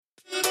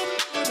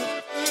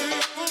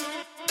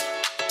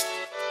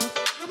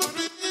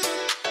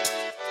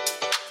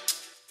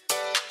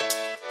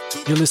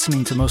You're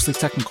listening to Mostly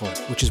Technical,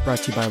 which is brought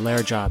to you by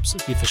Lara Jobs,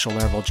 the official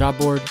Laravel job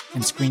board,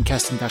 and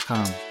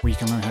Screencasting.com, where you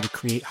can learn how to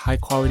create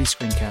high-quality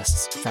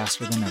screencasts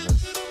faster than ever.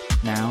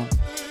 Now,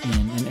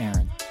 Ian and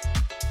Aaron.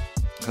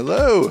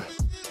 Hello.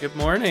 Good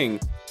morning.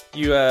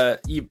 You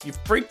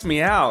freaked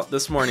me out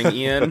this morning,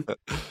 Ian.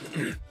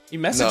 You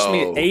messaged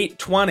me at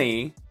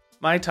 8:20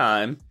 my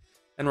time,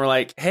 and we're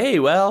like, "Hey,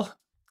 well,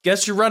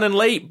 guess you're running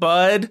late,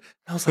 bud."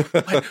 I was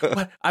like,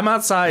 what? I'm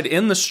outside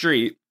in the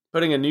street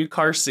putting a new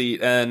car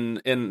seat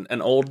in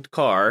an old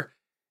car,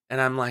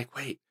 and I'm like,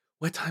 "Wait,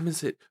 what time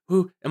is it?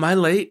 Who am I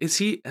late? Is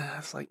he?" And I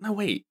was like, "No,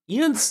 wait,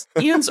 Ian's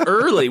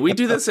early. We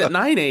do this at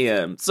 9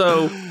 a.m.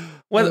 So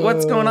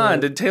what's going on?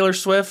 Did Taylor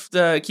Swift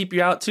keep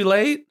you out too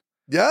late?"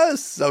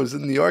 Yes, I was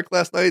in New York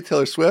last night.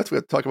 Taylor Swift. We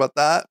have to talk about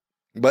that.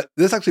 But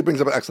this actually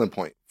brings up an excellent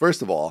point.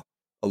 First of all,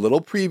 a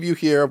little preview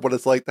here of what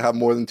it's like to have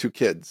more than two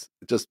kids.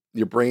 Just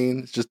your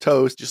brain is just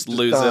toast. Just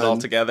lose it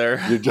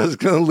altogether. You're just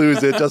going to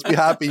lose it. Just be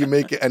happy you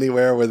make it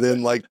anywhere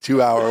within like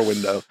 2 hour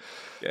window.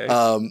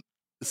 Okay.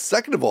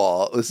 Second of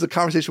all, this is a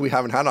conversation we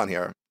haven't had on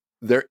here.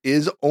 There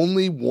is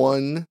only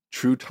one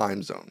true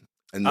time zone,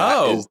 and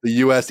that is the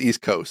U.S.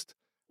 East Coast.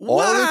 All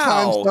the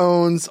time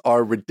zones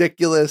are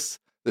ridiculous.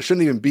 There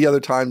shouldn't even be other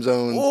time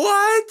zones.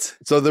 What?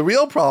 So the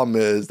real problem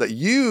is that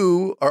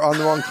you are on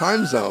the wrong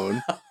time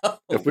zone.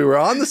 If we were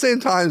on the same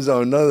time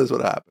zone, none of this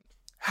would happen.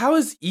 How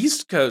is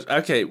East Coast?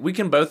 Okay, we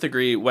can both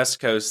agree West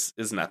Coast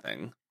is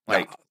nothing.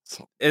 Like,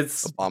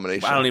 it's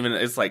abomination. I don't even,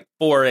 it's like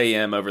 4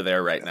 a.m. over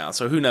there right now.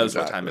 So who knows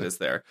what time it is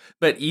there.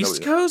 But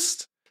East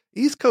Coast?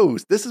 East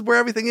Coast. This is where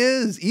everything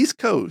is. East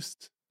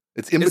Coast.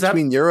 It's in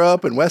between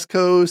Europe and West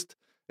Coast.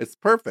 It's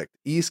perfect.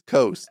 East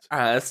Coast.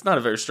 That's not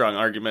a very strong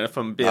argument, if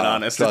I'm being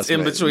honest. It's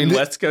in between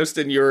West Coast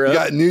and Europe. You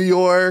got New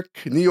York.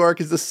 New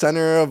York is the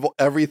center of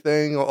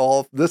everything.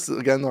 All this,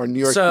 again, our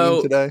New York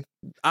theme today.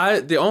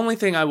 The only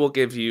thing I will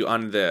give you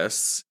on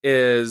this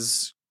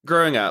is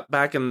growing up,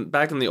 back in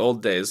the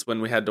old days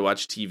when we had to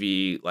watch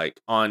TV,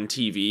 like on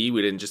TV,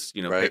 we didn't just,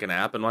 pick an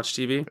app and watch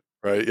TV.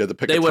 Right. You had to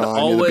pick they a would time.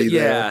 Always,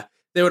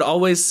 they would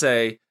always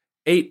say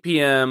 8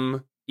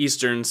 p.m.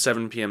 Eastern,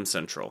 7 p.m.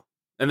 Central.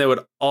 And they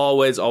would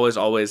always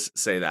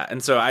say that.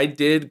 And so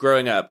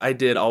growing up, I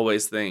did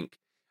always think,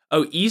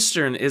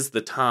 Eastern is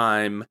the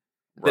time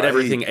that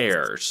everything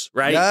airs,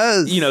 right?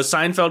 Yes.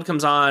 Seinfeld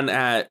comes on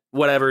at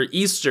whatever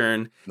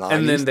Eastern,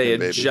 and then they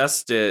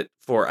adjust it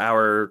for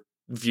our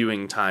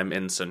viewing time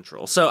in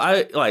Central. So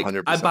I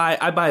 100%.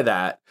 I buy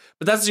that.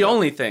 But that's the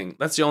only thing.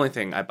 That's the only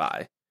thing I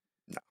buy.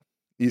 No.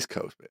 East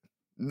Coast, man.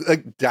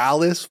 Like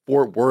Dallas,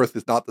 Fort Worth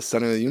is not the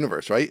center of the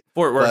universe, right?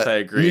 Fort Worth, I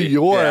agree. New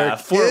York,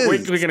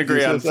 we can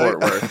agree on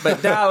Fort Worth,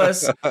 but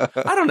Dallas, I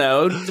don't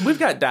know. We've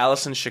got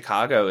Dallas and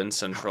Chicago in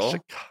Central.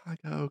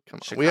 Chicago,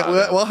 come on.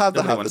 We'll have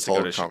to have this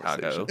whole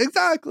conversation.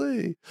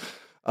 Exactly.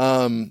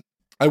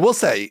 I will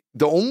say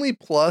the only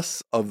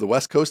plus of the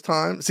West Coast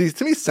time. See,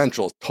 to me,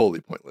 Central is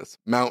totally pointless.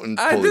 Mountain.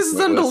 Totally this is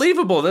pointless.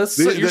 Unbelievable.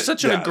 You're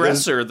such an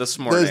aggressor this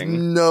morning. There's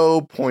no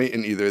point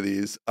in either of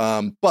these.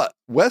 But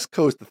West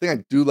Coast, the thing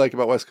I do like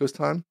about West Coast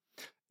time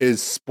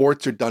is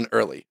sports are done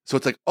early. So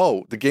it's like,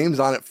 the game's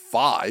on at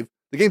 5.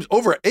 The game's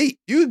over at 8.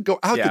 You can go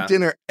out to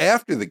dinner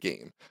after the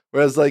game.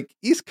 Whereas like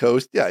East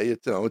Coast,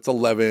 it's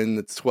 11,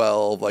 it's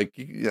 12. Like,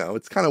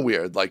 it's kind of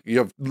weird. Like you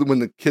have, when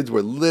the kids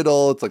were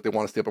little, it's like they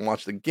want to stay up and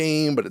watch the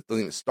game, but it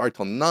doesn't even start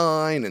till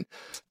 9. And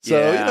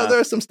so,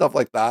 there's some stuff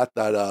like that.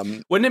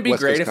 Wouldn't it be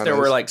great if there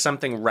were like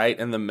something right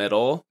in the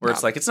middle where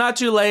it's like, it's not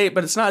too late,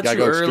 but it's not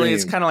too early.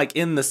 It's kind of like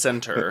in the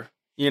center,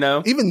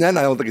 Even then,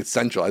 I don't think it's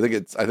Central. I think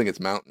it's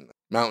Mountain.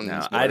 Mountain.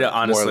 No, I don't,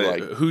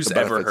 honestly, who's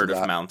ever heard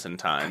of Mountain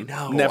Time? I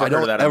know. Never heard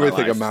of that in my life. I don't ever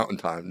think of Mountain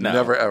Time. No.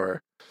 Never,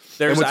 ever.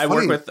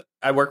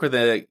 I work with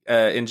an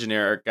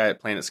engineer, guy at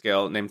Planet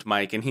Scale named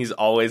Mike, and he's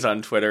always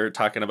on Twitter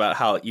talking about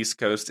how East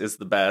Coast is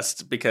the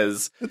best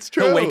because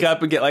he'll wake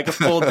up and get like a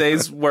full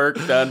day's work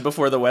done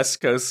before the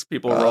West Coast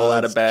people roll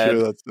out of bed.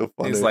 True. That's so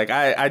funny. He's like,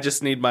 I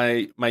just need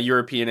my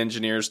European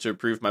engineers to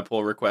approve my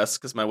pull requests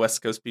because my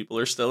West Coast people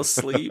are still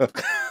asleep.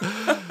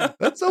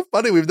 That's so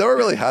funny. We've never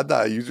really had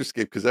that at Userscape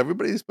because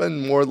everybody's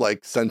been more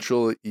like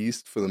Central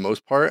East for the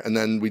most part. And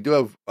then we do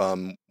have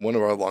one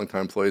of our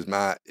longtime employees,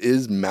 Matt,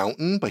 is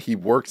Mountain, but he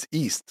works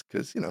East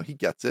because, he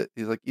gets it.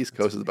 He's like, East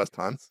Coast is the best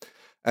time.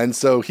 And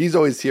so he's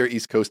always here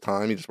East Coast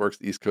time. He just works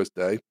the East Coast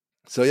day.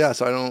 So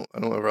so I don't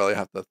ever really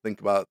have to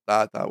think about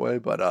that way.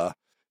 But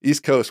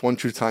East Coast, one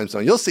true time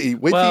zone. You'll see.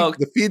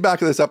 The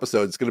feedback of this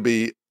episode is going to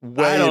be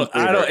way.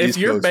 I don't. If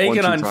you're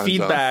banking on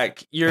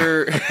feedback,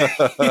 your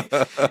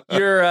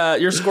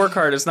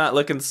scorecard is not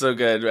looking so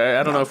good.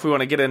 I don't know if we want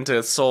to get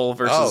into soul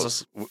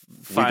versus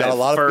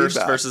first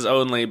versus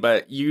only,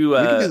 but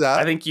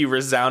I think you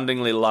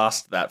resoundingly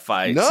lost that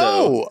fight.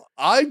 No,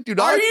 I do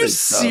not. Are you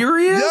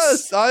serious?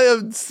 Yes, I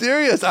am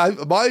serious.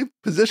 My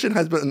position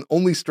has been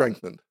only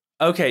strengthened.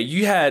 Okay,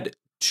 you had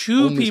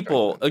two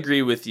people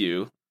agree with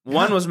you.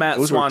 One was Matt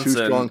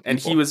Swanson, and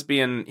he was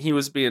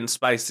being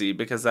spicy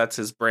because that's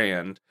his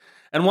brand.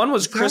 And one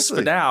was Chris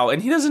Vidal,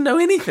 and he doesn't know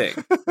anything.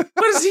 What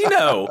does he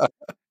know?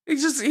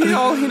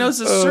 All he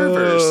knows is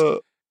servers.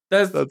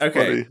 That's funny.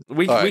 okay.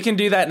 We can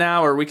do that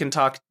now, or we can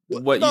talk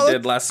what you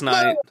did last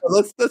night.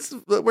 Let's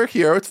we're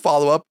here. Let's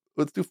follow up.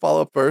 Let's do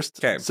follow up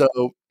first. Okay. So,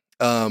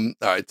 all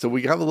right. So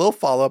we have a little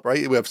follow up,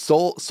 right? We have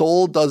Soul.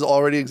 Soul does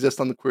already exist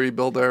on the query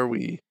builder.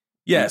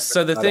 Yes.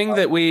 So the thing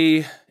that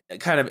we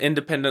kind of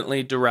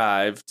independently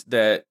derived,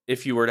 that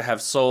if you were to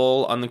have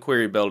Soul on the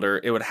query builder,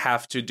 it would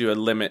have to do a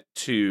limit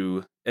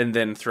to and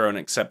then throw an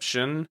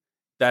exception.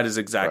 That is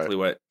exactly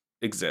what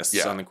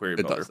exists on the query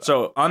builder.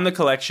 So on the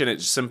collection, it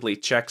just simply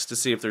checks to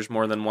see if there's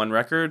more than one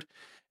record.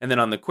 And then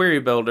on the query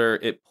builder,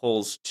 it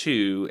pulls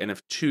 2. And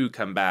if 2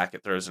 come back,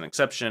 it throws an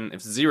exception.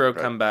 If 0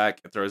 come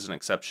back, it throws an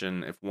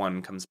exception. If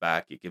 1 comes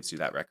back, it gives you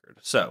that record.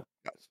 So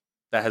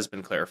that has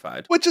been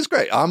clarified. Which is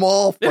great. I'm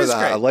all for that.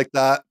 Great. I like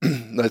that.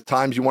 There's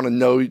times you want to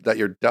know that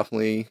you're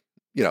definitely,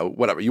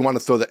 whatever. You want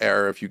to throw the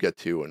error if you get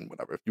 2 and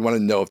whatever. If you want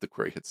to know if the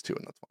query hits 2,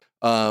 and that's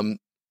fine.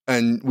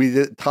 And we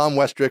did. Tom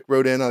Westrick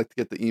wrote in. I like to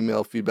get the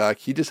email feedback.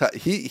 He just had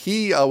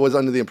he was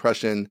under the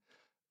impression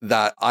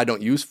that I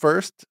don't use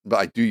first, but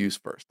I do use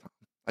first.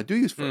 I do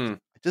use first.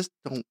 I just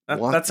don't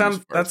want that sounds. To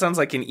use first. That sounds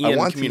like an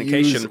Ian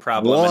communication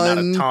problem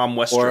and not a Tom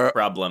Westrick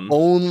problem.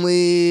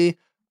 Only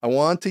I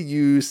want to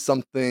use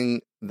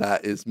something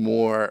that is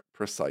more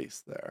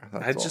precise there.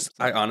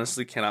 I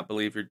honestly cannot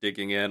believe you're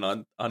digging in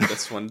on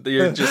this one.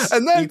 You're just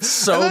and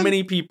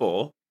many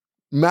people.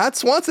 Matt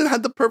Swanson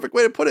had the perfect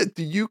way to put it.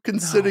 Do you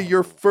consider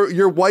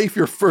your wife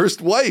your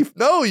first wife?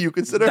 No, you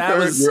consider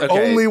her your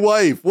only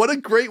wife. What a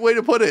great way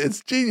to put it.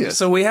 It's genius.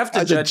 So we have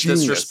to judge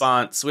this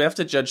response. We have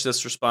to judge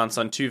this response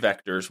on 2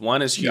 vectors.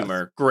 One is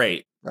humor.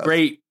 Yes.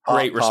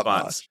 Great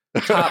response.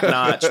 Top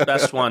notch,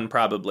 best one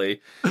probably.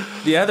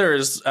 The other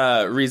is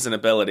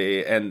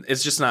reasonability, and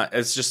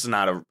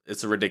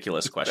it's a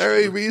ridiculous question.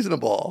 Very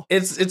reasonable.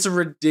 It's a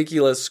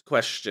ridiculous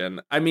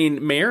question. I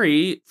mean,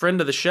 Mary, friend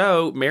of the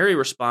show, Mary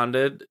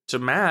responded to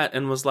Matt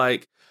and was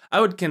like,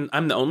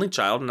 I'm the only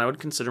child, and I would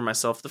consider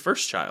myself the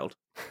first child,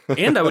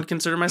 and I would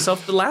consider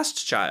myself the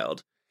last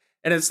child.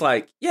 And it's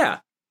like, yeah,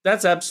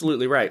 that's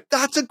absolutely right.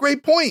 That's a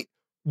great point.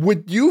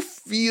 Would you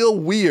feel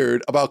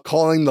weird about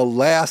calling the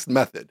last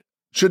method?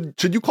 Should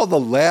you call the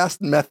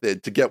last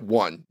method to get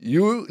 1?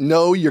 You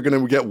know you're going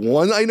to get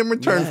 1 item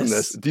returned from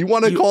this. Do you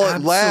want to call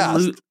it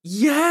last?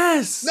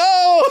 Yes.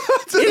 No,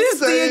 that's insane. It is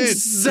the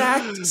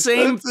exact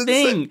same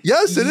thing.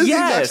 Yes, it is the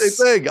exact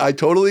same thing. I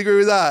totally agree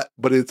with that.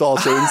 But it's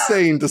also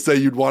insane to say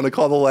you'd want to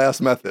call the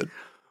last method.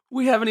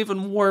 We haven't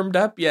even warmed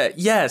up yet.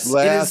 Yes.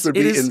 Last would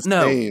be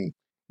insane.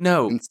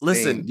 No, insane.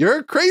 Listen. You're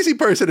a crazy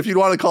person if you'd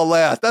want to call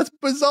last. That's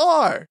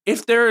bizarre.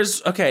 If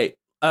there's,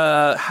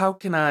 how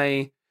can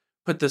I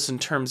put this in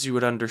terms you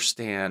would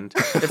understand?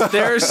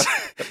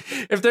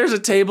 If there's a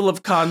table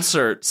of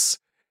concerts,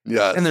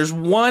 and there's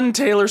 1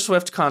 Taylor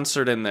Swift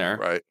concert in there,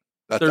 right?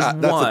 That's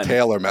a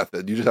Taylor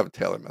method. You just have a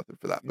Taylor method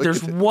for that. But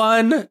there's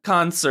 1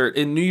 concert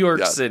in New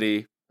York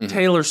City,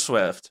 Taylor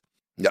Swift.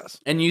 Yes,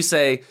 and you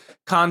say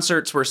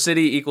concerts where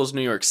city equals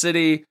New York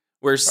City,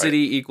 where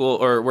city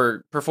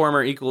where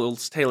performer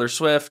equals Taylor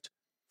Swift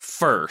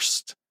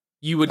first,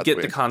 you would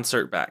get the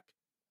concert back.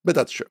 But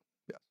that's true.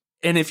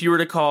 And if you were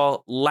to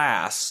call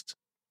last,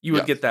 you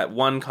would get that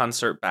 1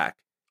 concert back.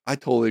 I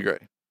totally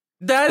agree.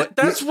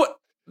 That's what.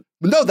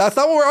 No, that's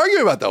not what we're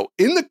arguing about, though.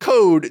 In the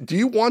code, do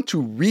you want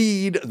to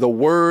read the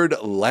word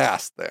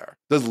last there?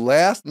 Does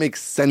last make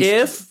sense?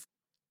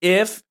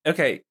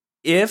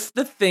 If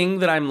the thing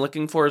that I'm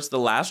looking for is the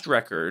last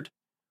record,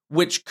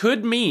 which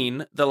could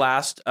mean the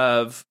last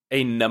of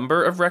a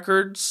number of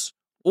records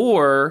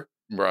or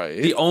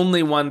the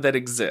only one that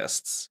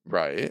exists.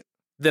 Right.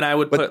 Then I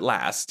would put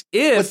last.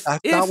 That's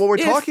not what we're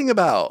talking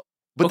about.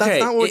 That's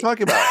not what we're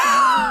talking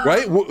about.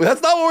 Right?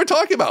 That's not what we're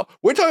talking about.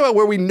 We're talking about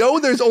where we know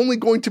there's only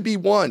going to be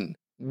 1.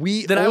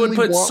 Then I would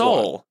put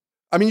soul. 1.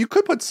 I mean, you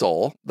could put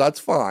soul. That's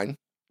fine.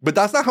 But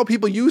that's not how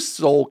people use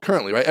soul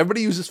currently, right?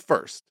 Everybody uses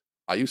first.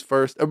 I use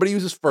first. Everybody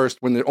uses first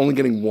when they're only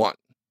getting 1.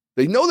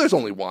 They know there's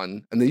only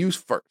 1, and they use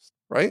first,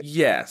 right?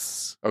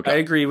 Yes. Okay. I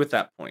agree with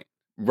that point.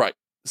 Right.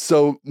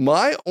 So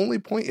my only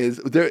point is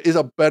there is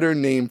a better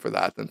name for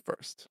that than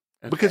first.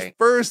 Okay. Because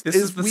first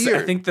is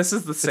weird. I think this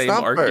is the same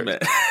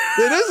argument.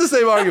 It is the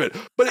same argument.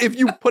 But if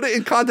you put it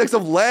in context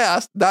of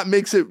last, that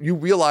makes you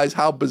realize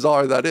how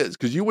bizarre that is.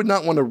 Because you would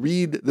not want to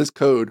read this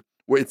code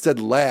where it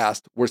said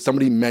last, where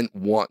somebody meant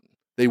 1.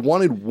 They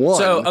wanted 1.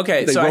 So,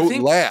 I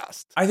think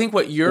last. I think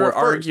what you're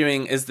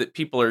arguing is that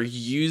people are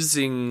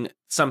using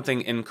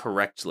something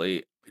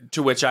incorrectly,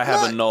 to which I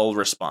have a null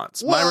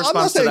response. My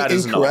response to that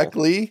is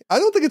incorrectly. I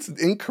don't think it's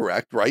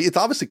incorrect, right? It's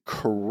obviously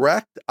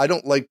correct. I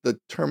don't like the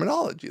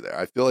terminology there.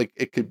 I feel like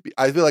it could be.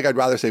 I feel like I'd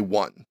rather say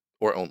 1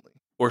 or only.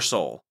 Or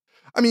soul.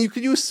 I mean, you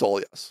could use soul,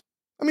 yes.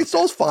 I mean,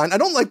 soul's fine. I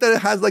don't like that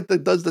it has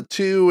does the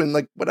 2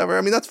 and whatever.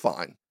 I mean, that's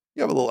fine.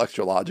 You have a little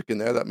extra logic in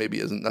there that maybe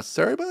isn't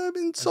necessary, but I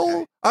mean,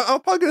 soul. Okay. I'm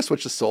probably gonna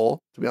switch to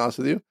soul, to be honest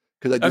with you,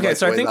 because I do.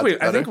 So I think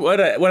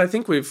what I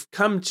think we've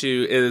come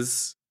to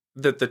is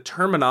that the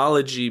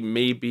terminology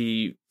may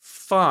be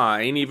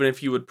fine, even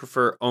if you would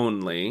prefer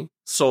only.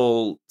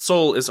 Soul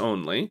is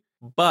only,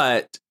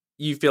 but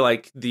you feel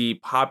like the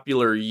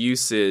popular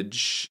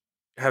usage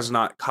has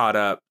not caught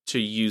up to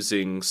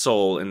using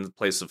Soul in the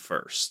place of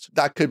First.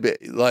 That could be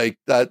like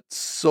that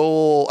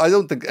Soul. I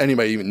don't think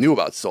anybody even knew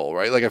about Soul,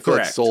 right? Like I feel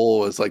like Soul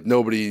was like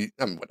nobody,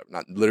 I mean, whatever,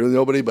 not literally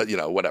nobody, but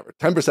whatever.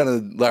 10%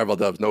 of the Laravel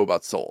devs know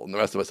about Soul and the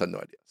rest of us had no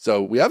idea.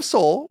 So we have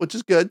Soul, which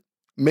is good.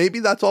 Maybe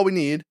that's all we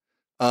need.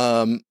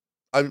 I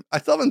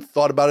still haven't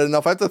thought about it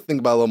enough. I have to think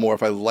about it a little more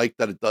if I like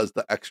that it does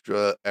the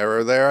extra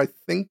error there. I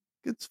think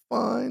it's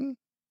fine,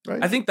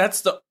 right? I think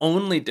that's the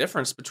only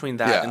difference between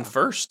that and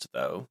First,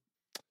 though.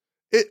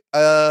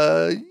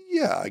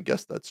 I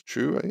guess that's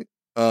true, right?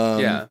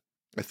 I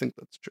think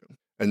that's true.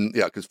 And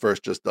because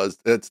First just does,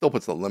 it still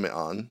puts the limit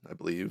on, I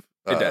believe.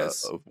 It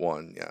does. Of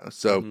 1, yeah.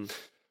 So,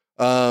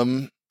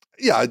 I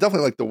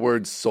definitely like the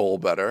word Soul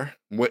better.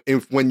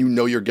 When you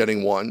know you're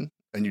getting 1,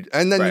 and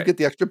then you get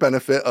the extra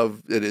benefit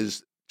of it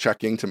is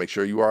checking to make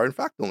sure you are in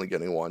fact only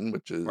getting 1,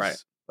 which is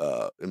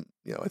I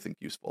think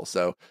useful.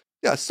 So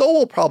Soul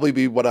will probably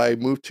be what I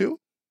move to.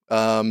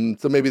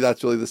 So maybe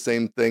that's really the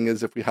same thing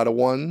as if we had a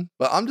 1,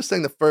 but I'm just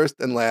saying the first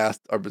and last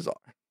are bizarre.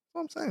 That's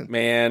what I'm saying,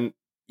 man.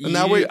 And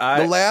now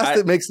the last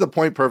it makes the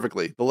point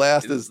perfectly. The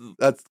last that's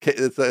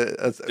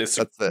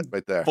it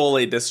right there.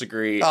 Fully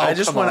disagree. Oh, I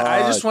just want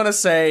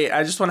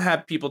to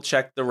have people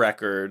check the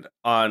record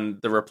on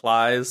the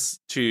replies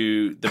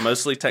to the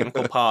Mostly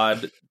Technical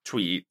Pod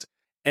tweet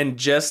and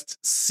just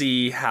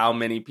see how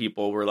many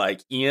people were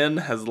like, Ian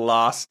has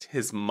lost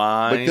his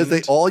mind. Because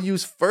they all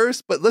use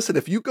First. But listen,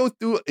 if you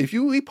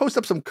post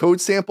up some code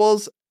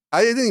samples,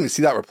 I didn't even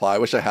see that reply. I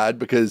wish I had,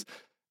 because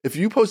if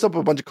you post up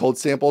a bunch of code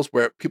samples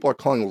where people are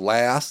calling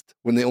last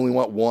when they only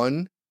want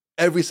 1,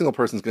 every single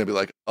person's going to be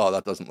like, oh,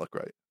 that doesn't look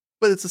right.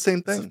 But it's the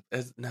same thing.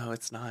 No,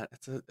 it's not.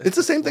 It's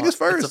the same thing as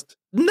First.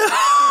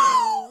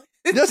 No.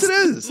 Yes, it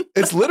is.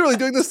 It's literally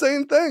doing the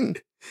same thing.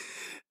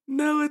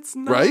 No, it's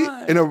not.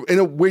 Right? In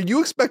a where you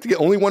expect to get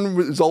only one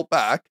result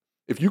back,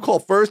 if you call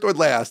First or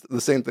last,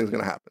 the same thing's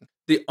going to happen.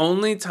 The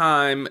only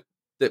time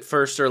that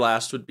First or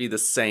last would be the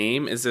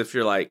same is if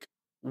you're like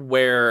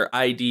where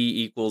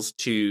ID equals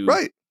to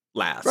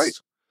last. Right.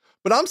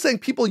 But I'm saying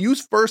people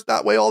use First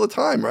that way all the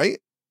time, right?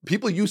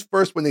 People use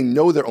First when they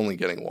know they're only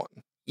getting 1.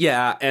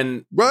 Yeah,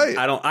 and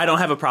I don't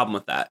have a problem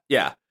with that.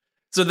 Yeah.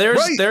 So there's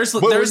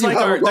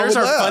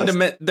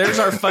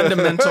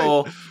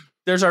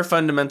our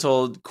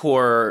fundamental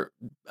core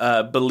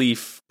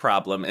belief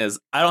problem is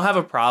I don't have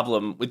a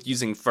problem with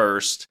using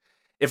First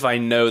if I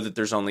know that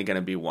there's only going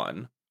to be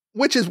 1.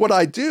 Which is what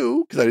I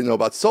do, because I didn't know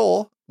about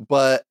Soul.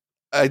 But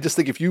I just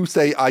think if you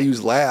say I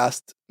use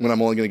last when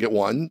I'm only going to get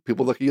 1,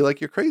 people look at you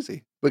like you're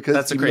crazy, because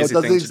that's a crazy it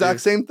does thing the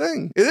exact same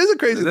thing. It is a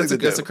crazy thing to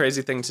do. That's a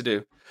crazy thing to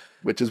do.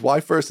 Which is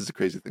why First is a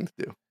crazy thing to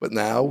do. But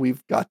now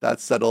we've got that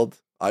settled.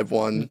 I've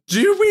won.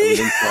 Do we?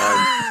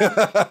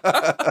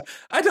 I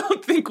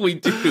don't think we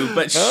do,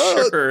 but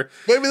sure.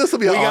 Maybe this will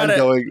be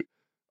an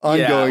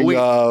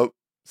ongoing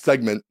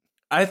segment.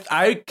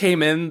 I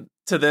came into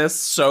this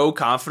so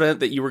confident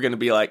that you were going to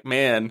be like,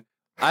 man,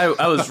 I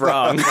was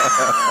wrong. No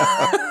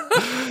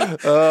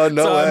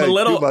way.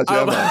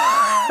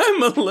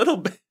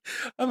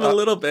 I'm a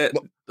little bit.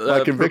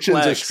 My convictions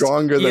perplexed. Are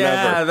stronger than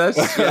ever.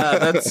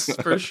 That's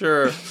for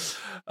sure.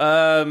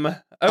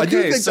 Okay, I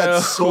do think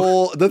that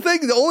Soul.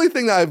 The only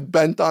thing that I've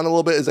bent on a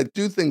little bit is I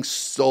do think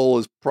Soul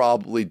is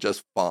probably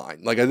just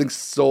fine. Like I think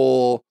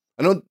Soul.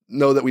 I don't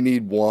know that we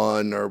need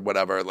 1 or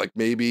whatever. Like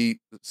maybe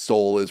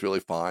Soul is really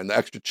fine. The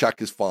extra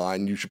check is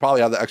fine. You should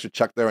probably have the extra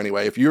check there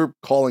anyway. If you're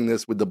calling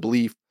this with the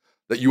belief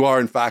that you are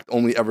in fact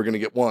only ever going to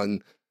get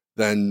 1,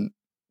 then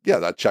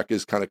that check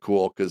is kind of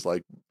cool, because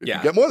like if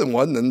you get more than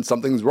 1, then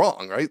something's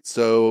wrong, right?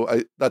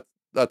 So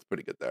that's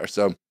pretty good there.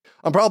 So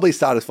I'm probably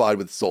satisfied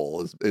with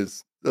Soul.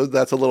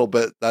 That's a little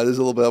bit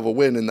of a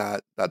win in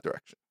that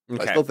direction.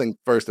 Okay. I still think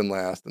First and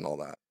last and all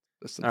that.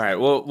 All right,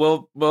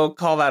 we'll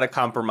call that a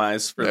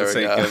compromise for the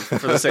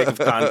sake of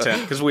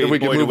content, because we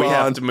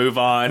have to move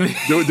on.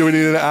 do we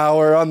need an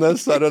hour on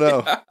this? I don't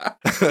know.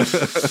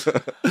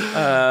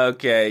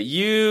 Okay,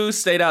 you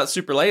stayed out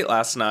super late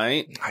last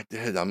night. I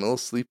did. I'm a little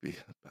sleepy.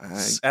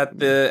 At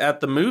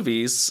the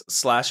movies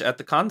 / at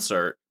the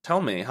concert.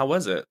 Tell me, how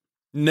was it?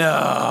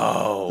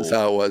 No, this is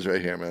how it was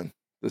right here, man.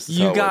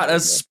 You got a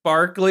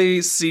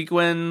sparkly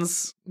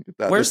sequins.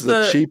 Where's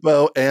the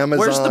cheapo Amazon?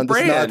 Where's the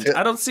brand?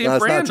 I don't see a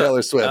brand. It's not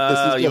Taylor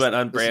Swift. You went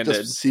unbranded. This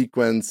is just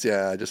sequins.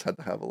 Yeah, I just had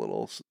to have a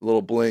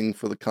little bling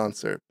for the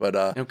concert. But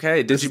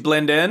okay, did you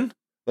blend in?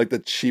 Like the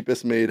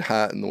cheapest made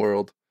hat in the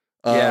world.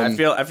 Yeah, I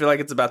feel like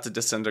it's about to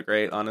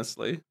disintegrate.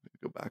 Honestly,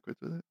 go backwards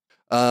with it.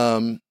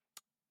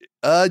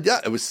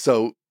 It was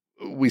so.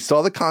 We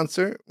saw the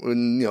concert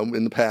in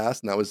the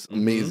past, and that was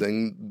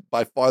amazing.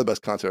 By far the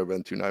best concert I've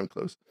been to. Not even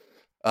close.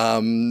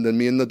 Then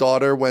me and the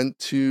daughter went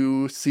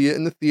to see it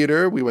in the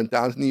theater. We went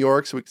down to New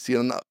York so we could see it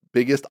on the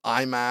biggest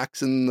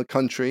IMAX in the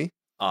country.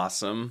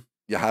 Awesome.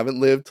 You haven't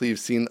lived till you've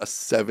seen a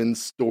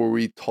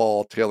 7-story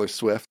tall Taylor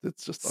Swift.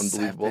 It's just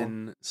unbelievable.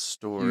 7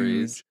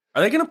 stories. Huge.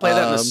 Are they going to play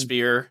that in the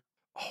Sphere?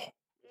 Oh,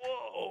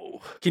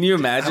 whoa. Can you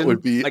imagine? That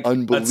would be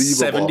unbelievable.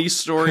 A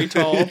 70-story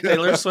tall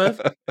Taylor Swift?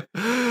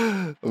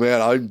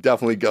 Man, I'm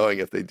definitely going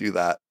if they do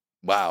that.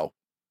 Wow.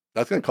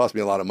 That's going to cost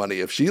me a lot of money.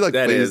 If she like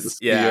That plays is,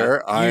 the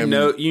skier,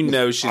 you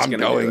know she's I'm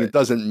going going. to do It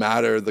doesn't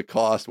matter the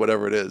cost,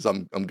 whatever it is.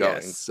 I'm going.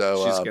 Yes,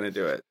 So she's going to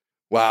do it.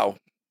 wow,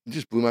 you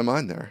just blew my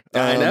mind there.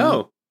 I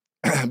know.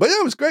 But yeah,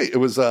 it was great. It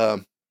was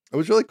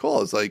really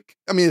cool. It's like,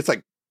 I mean, it's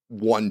like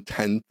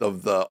 1/10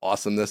 of the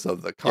awesomeness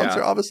of the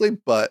concert, obviously,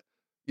 but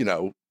you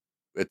know,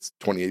 it's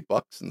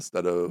 $28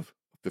 instead of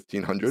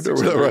 $1,500 or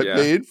whatever I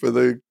paid for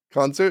the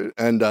concert,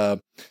 and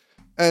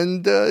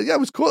yeah, it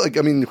was cool. Like,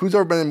 I mean, who's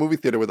ever been in a movie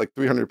theater with like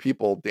 300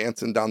 people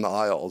dancing down the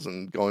aisles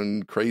and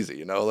going crazy?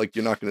 You know, like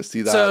you're not going to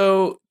see that.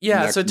 So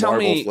yeah, so tell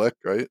Marvel me, flick,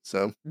 right?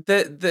 So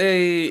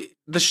the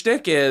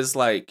shtick is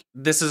like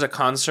this is a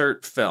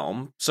concert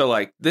film, so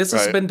like this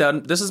has been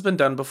done. This has been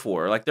done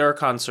before. Like there are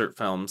concert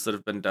films that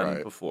have been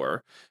done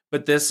before,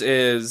 but this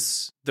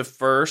is the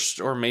first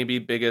or maybe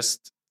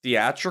biggest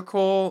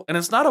theatrical, and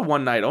it's not a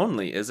one night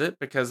only, is it?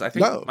 Because I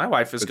think my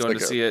wife is going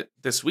to see it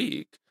this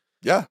week.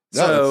 Yeah,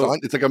 no,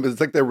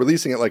 it's like they're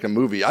releasing it like a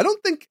movie. I don't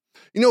think,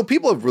 you know,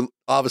 people have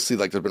obviously,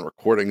 like, there's been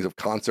recordings of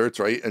concerts,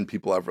 right? And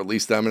people have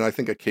released them, and I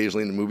think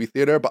occasionally in the movie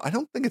theater, but I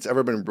don't think it's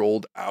ever been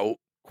rolled out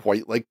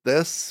quite like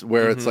this,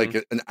 where it's like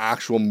an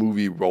actual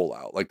movie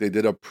rollout. Like they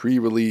did a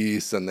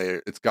pre-release, and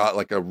it's got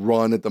like a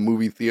run at the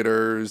movie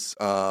theaters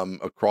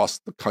across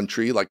the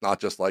country, like not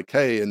just like,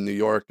 hey, in New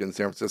York and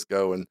San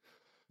Francisco and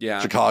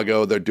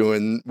Chicago, they're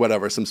doing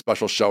whatever, some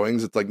special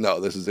showings. It's like, no,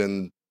 this is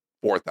in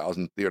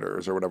 4,000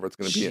 theaters or whatever it's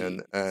going to be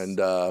in. And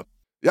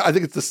yeah, I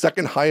think it's the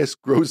second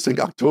highest grossing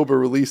October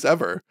release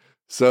ever.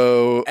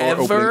 So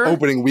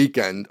opening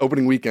weekend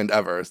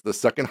ever. It's the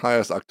second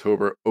highest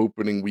October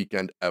opening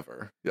weekend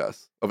ever.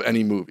 Yes, of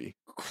any movie.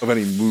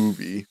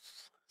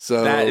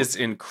 So that is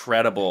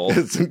incredible.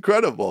 It's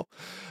incredible.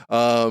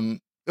 I mean,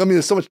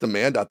 there's so much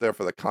demand out there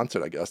for the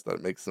concert, I guess, that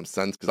it makes some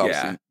sense, because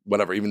obviously,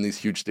 whatever, even these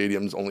huge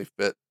stadiums only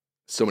fit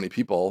so many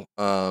people.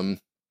 And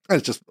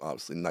it's just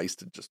obviously nice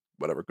to just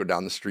go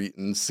down the street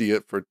and see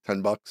it for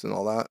 $10 and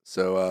all that.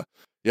 So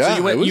yeah,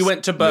 so you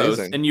went to both,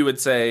 amazing. And you would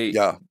say,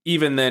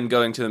 even then,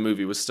 going to the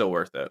movie was still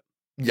worth it.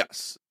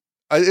 Yes,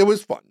 it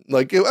was fun.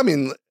 Like, I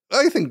mean,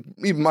 I think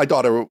even my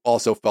daughter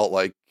also felt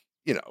like,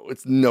 you know,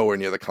 it's nowhere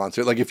near the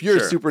concert. Like, if you're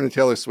super into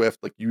Taylor Swift,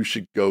 like, you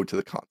should go to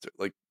the concert.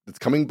 Like, it's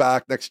coming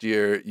back next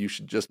year. You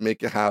should just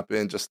make it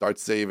happen. Just start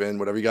saving,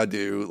 whatever you got to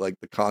do. Like,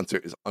 the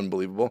concert is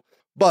unbelievable.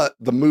 But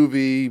the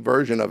movie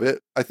version of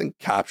it, I think,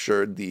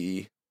 captured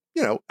the,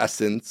 you know,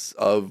 essence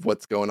of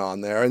what's going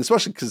on there. And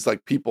especially because,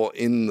 like, people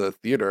in the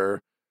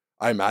theater,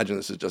 I imagine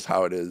this is just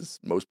how it is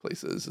most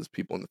places, is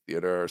people in the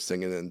theater are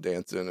singing and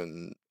dancing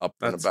and up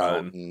and about.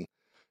 Fun. And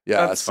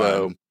yeah,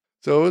 so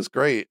it was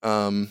great.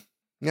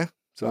 Yeah.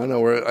 So I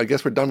know I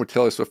guess we're done with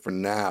Taylor Swift for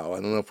now.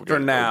 I don't know if we're for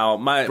now.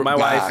 My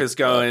wife is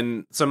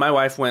going. So my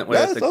wife went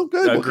with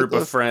a group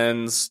of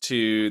friends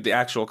to the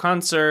actual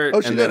concert,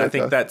 and then I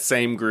think that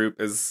same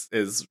group is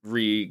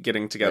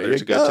getting together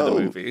to go to the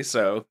movie.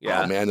 So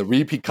yeah, oh man, the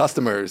repeat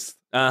customers.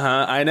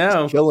 I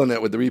know, just killing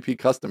it with the repeat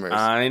customers.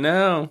 I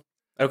know.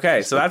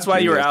 Okay, so that's why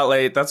you were out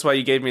late. That's why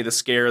you gave me the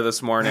scare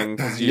this morning.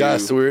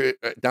 So we're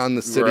down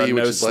the city,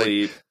 which is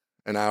sleep. Like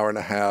an hour and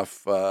a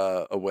half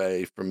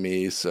away from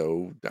me.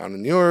 So down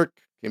in New York,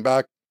 came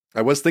back.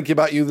 I was thinking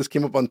about you. This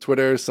came up on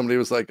Twitter. Somebody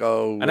was like,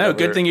 "Oh, I know.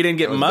 Good thing you didn't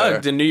get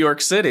mugged in New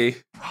York City."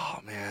 Oh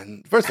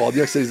man! First of all, New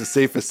York City is the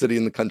safest city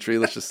in the country.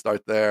 Let's just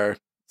start there.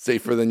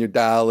 Safer than your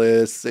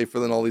Dallas. Safer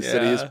than all these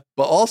cities.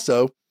 But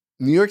also,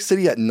 New York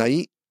City at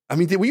night. I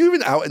mean, were you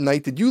even out at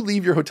night? Did you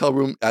leave your hotel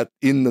room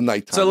in the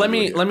nighttime? So let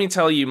me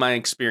tell you my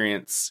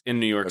experience in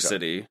New York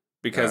City,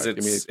 because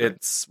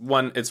it's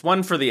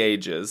one for the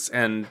ages,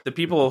 and the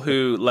people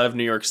who love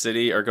New York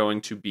City are going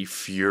to be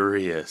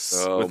furious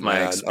with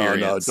my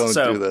experience. Oh no,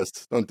 don't do this.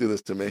 Don't do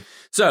this to me.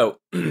 So,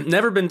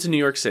 never been to New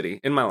York City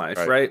in my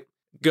life, right?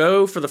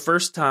 Go for the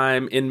first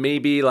time in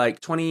maybe like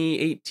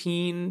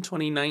 2018,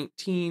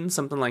 2019,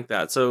 something like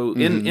that. So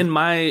in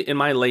my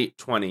late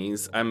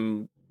 20s,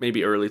 I'm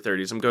maybe early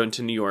 30s, I'm going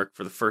to New York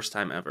for the first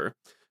time ever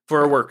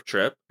for a work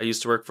trip. I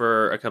used to work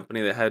for a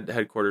company that had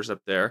headquarters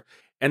up there.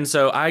 And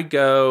so I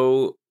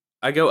go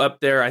up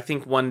there, I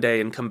think one day,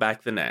 and come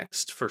back the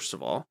next, first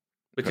of all,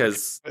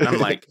 because I'm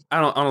like, I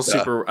don't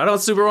super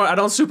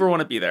want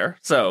to be there.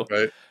 So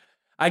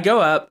I go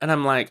up and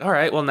I'm like, all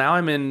right, well, now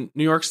I'm in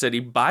New York City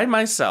by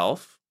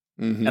myself,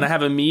 and I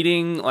have a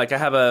meeting, like I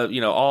have a, you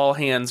know, all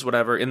hands,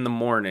 whatever, in the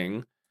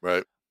morning.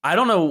 Right. I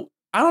don't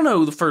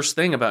know the first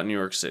thing about New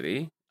York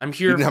City. I'm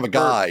here. Didn't have a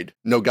guide.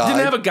 No guide.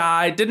 Didn't have a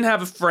guide. Didn't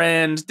have a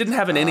friend. Didn't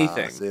have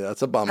anything. See,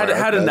 that's a bummer.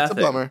 Had nothing. That's a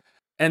bummer.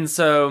 And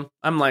so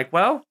I'm like,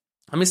 well,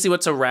 let me see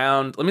what's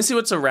around. Let me see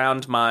what's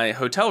around my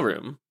hotel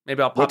room.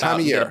 Maybe I'll pop out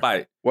and get a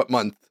bite. What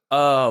month?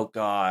 Oh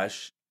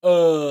gosh.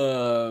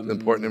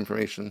 Important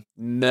information.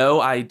 No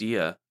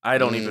idea. I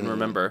don't even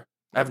remember.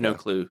 I have no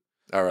clue.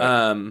 All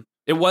right.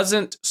 It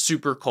wasn't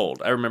super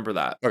cold. I remember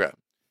that. Okay.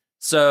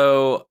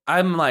 So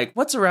I'm like,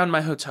 what's around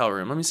my hotel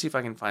room? Let me see if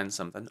I can find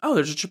something. Oh,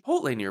 there's a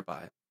Chipotle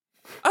nearby.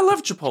 I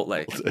love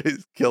Chipotle.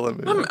 He's killing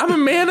me. I'm a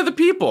man of the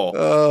people.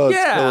 Oh,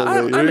 yeah,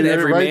 I'm an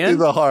everyman. Right through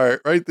the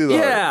heart. Right through the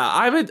heart.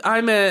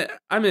 Yeah,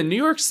 I'm in New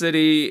York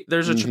City.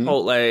 There's a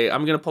Chipotle.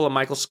 I'm gonna pull a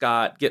Michael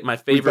Scott, get my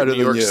favorite New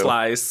York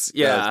slice.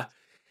 Yeah. Yes.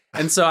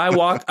 And so I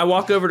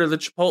walk over to the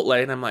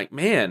Chipotle and I'm like,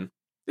 man,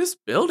 this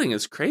building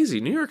is crazy.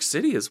 New York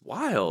City is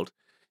wild.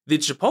 The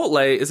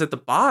Chipotle is at the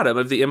bottom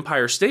of the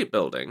Empire State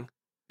Building.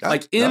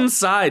 Like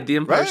inside the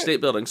Empire State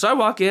Building. So I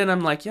walk in,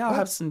 I'm like, yeah, I'll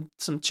have some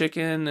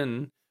chicken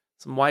and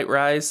some white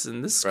rice,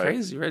 and this is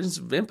crazy, right? It's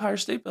the Empire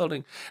State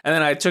Building. And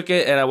then I took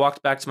it and I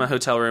walked back to my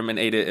hotel room and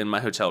ate it in my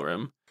hotel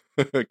room.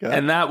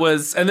 And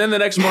then the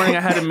next morning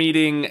I had a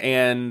meeting,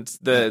 and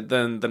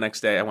then the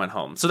next day I went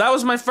home. So that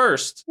was my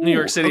first New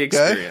York City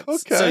experience.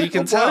 Okay. So you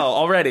can tell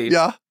already.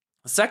 Yeah.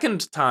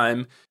 Second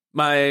time,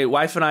 my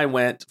wife and I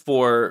went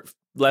for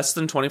less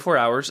than 24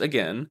 hours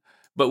again.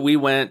 But we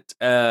went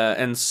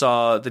and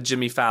saw the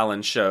Jimmy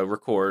Fallon show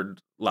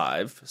record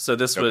live. So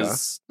this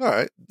was all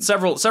right.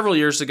 Several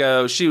years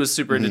ago. She was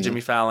super into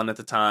Jimmy Fallon at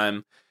the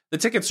time. The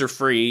tickets are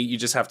free. You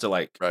just have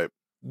to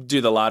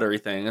do the lottery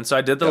thing. And so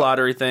I did the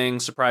lottery thing,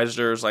 surprised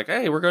her. Was like,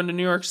 hey, we're going to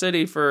New York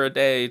City for a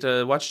day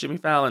to watch Jimmy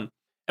Fallon.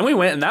 And we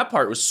went, and that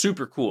part was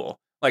super cool.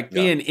 Like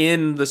being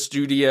in the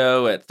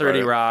studio at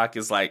 30 Rock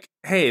is like,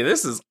 hey,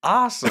 this is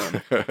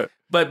awesome.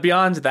 But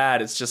beyond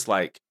that, it's just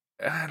like,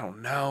 I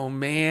don't know,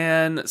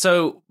 man.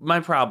 So my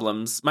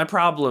problems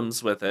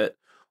with it.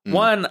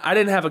 One, I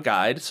didn't have a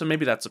guide, so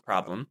maybe that's a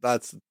problem.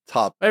 That's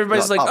top.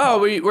 Everybody's like,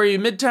 were you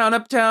midtown,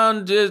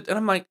 uptown? And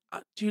I'm like,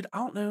 dude, I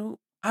don't know.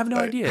 I have no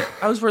idea.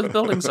 I was where the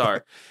buildings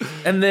are.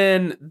 And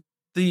then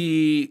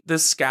the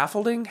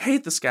scaffolding,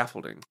 hate the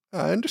scaffolding.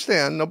 I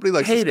understand. Nobody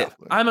likes hate the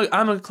scaffolding.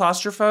 I'm a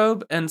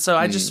claustrophobe, and so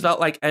I just felt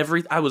like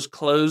I was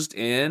closed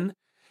in.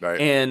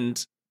 Right.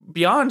 And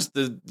beyond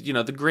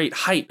the great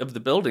height of the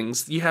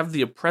buildings, you have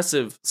the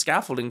oppressive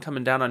scaffolding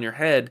coming down on your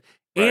head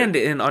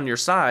and on your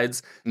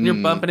sides, and you're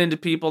bumping into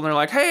people, and they're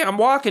like, hey, I'm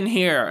walking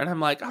here, and I'm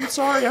like, I'm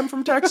sorry, I'm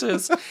from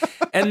Texas.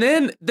 And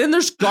then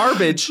there's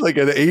garbage. Like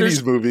an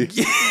 80s movie.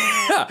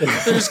 Yeah,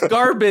 there's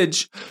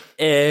garbage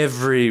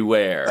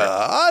everywhere.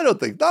 I don't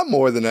think, not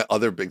more than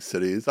other big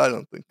cities. I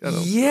don't think.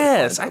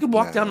 I could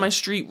walk down my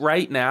street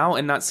right now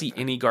and not see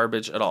any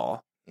garbage at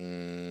all.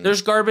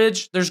 There's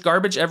garbage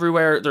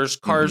everywhere. There's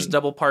cars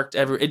double parked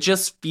everywhere. It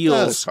just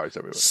feels cars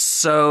everywhere.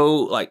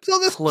 So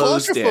this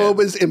claustrophobe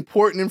is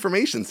important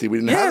information. See, we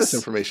didn't have this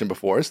information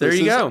before. So there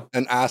you go.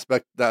 An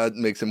aspect that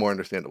makes it more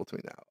understandable to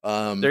me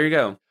now. There you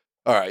go.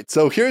 All right.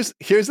 So here's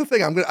the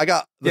thing. I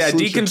got the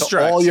solution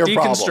to all your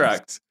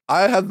problems.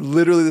 I have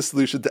literally the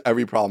solution to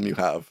every problem you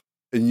have,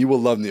 and you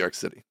will love New York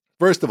City.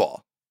 First of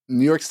all,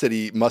 New York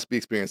City must be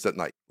experienced at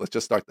night. Let's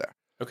just start there.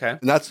 Okay.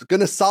 And that's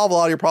going to solve a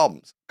lot of your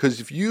problems. Because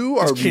if you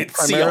are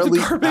primarily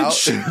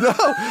out,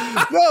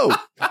 no,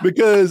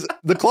 because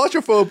the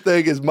claustrophobe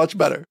thing is much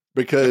better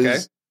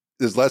because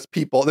there's less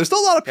people. There's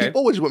still a lot of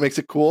people, which is what makes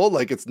it cool.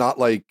 Like, it's not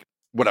like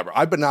whatever.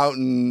 I've been out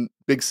in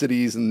big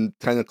cities and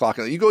 10 o'clock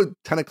at night. You go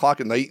 10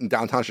 o'clock at night in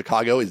downtown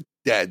Chicago is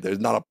dead. There's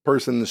not a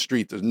person in the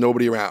street. There's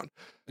nobody around.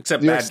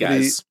 Except bad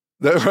guys.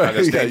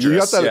 Right. Yeah, you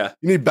got that.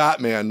 You need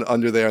Batman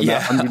under there in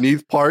that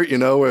underneath part,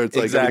 where it's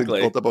like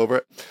everything built up over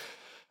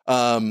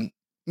it.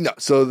 No,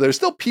 so there's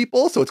still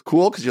people, so it's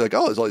cool because you're like,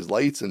 oh, there's all these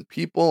lights and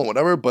people and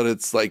whatever, but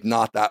it's like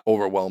not that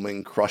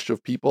overwhelming crush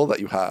of people that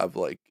you have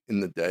like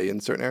in the day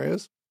in certain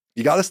areas.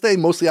 You got to stay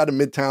mostly out of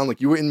Midtown.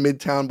 Like, you were in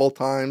Midtown both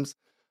times.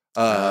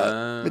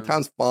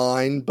 Midtown's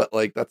fine, but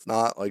like that's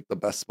not like the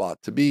best spot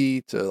to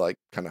be to like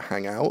kind of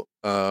hang out.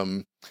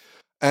 And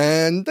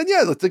then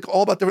it's like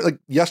all about different. Like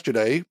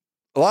yesterday,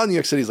 a lot of New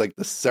York City is like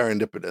the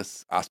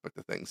serendipitous aspect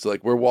of things. So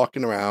like we're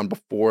walking around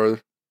before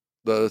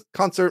the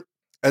concert,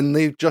 and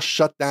they've just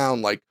shut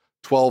down like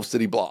 12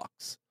 city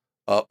blocks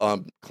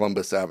on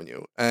Columbus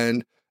Avenue.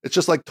 And it's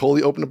just like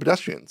totally open to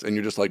pedestrians. And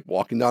you're just like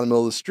walking down the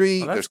middle of the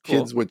street. There's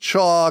kids with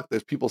chalk.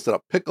 There's people set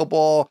up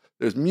pickleball.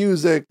 There's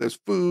music. There's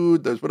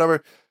food. There's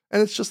whatever.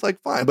 And it's just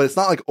like fine. But it's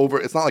not like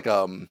it's not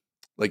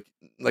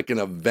like an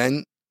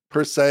event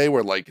per se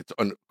where like it's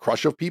a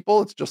crush of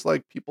people. It's just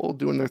like people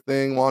doing their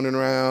thing, wandering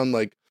around.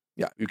 Like,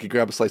 yeah, you could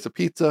grab a slice of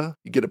pizza.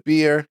 You get a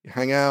beer. You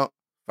hang out.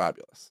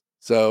 Fabulous.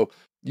 So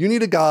you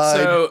need a guide.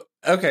 So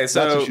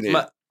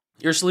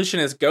your solution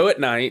is go at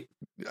night.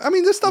 I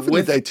mean, there's stuff in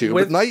the day too,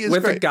 but night is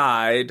with great. A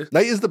guide.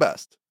 Night is the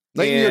best.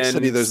 Night in New York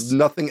City, there's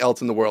nothing else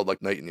in the world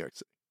like night in New York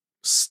City.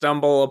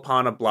 Stumble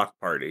upon a block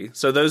party.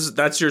 So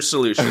that's your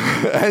solution.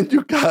 And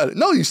you got it.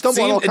 No, you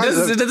stumble on all kinds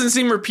of... It doesn't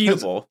seem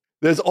repeatable.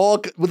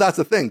 Well, that's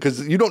the thing,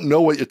 because you don't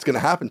know what it's going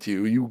to happen to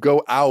you. You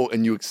go out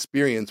and you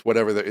experience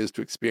whatever there is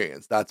to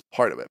experience. That's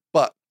part of it.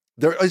 But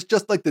there is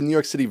just like the New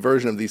York City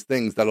version of these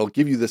things that'll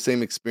give you the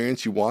same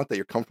experience you want that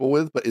you're comfortable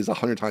with, but is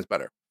 100 times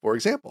better. For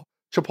example,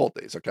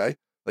 Chipotle's, okay?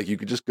 Like you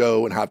could just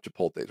go and have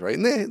Chipotle's, right?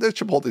 And there's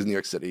Chipotle's in New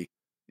York City.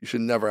 You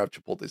should never have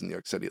Chipotle's in New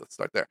York City. Let's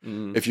start there.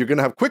 If you're going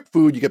to have quick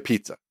food, you get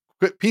pizza.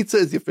 Pizza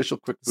is the official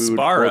quick food.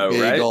 Sparrow,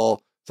 bagel,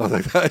 right?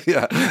 Something like that.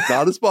 Yeah,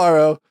 not a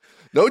Sparrow.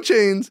 No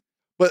chains.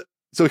 But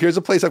so here's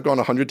a place I've gone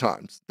 100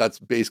 times. That's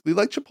basically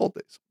like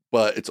Chipotle's,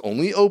 but it's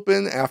only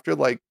open after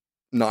like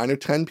 9 or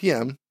 10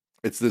 p.m.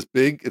 It's a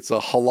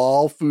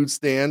halal food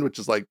stand, which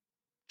is like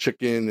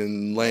chicken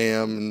and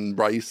lamb and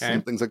rice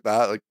and things like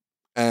that.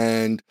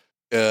 And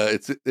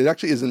it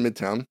actually is in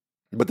Midtown,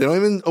 but they don't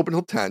even open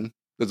till 10.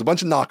 There's a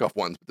bunch of knockoff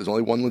ones, but there's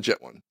only one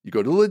legit one. You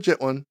go to the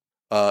legit one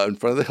in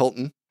front of the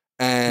Hilton,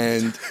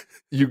 and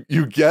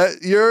you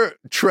get your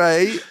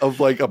tray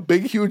of like a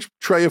big, huge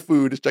tray of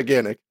food. It's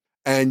gigantic.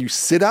 And you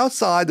sit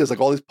outside. There's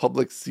like all these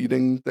public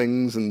seating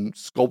things and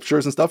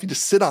sculptures and stuff. You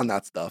just sit on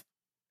that stuff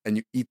and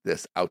you eat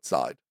this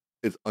outside.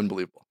 It's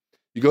unbelievable.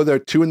 You go there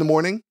at 2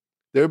 a.m.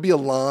 There'd be a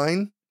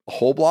line a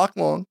whole block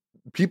long.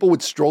 People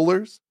with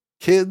strollers,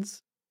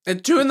 kids.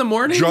 At 2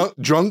 a.m?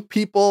 Drunk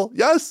people.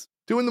 Yes,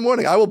 2 a.m.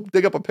 I will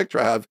dig up a picture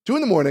I have. 2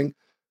 a.m.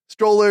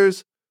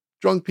 Strollers,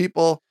 drunk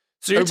people.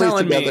 So you're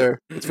telling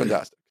together. It's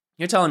fantastic.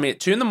 You're telling me at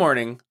 2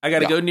 a.m. I got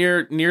to go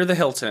near the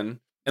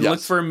Hilton and look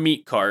for a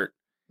meat cart.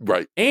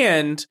 Right.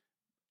 And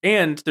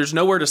there's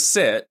nowhere to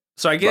sit.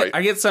 So I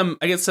get some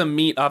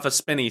meat off a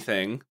spinny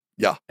thing.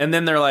 Yeah. And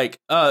then they're like,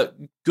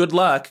 good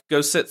luck,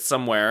 go sit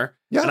somewhere.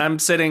 Yeah. And I'm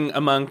sitting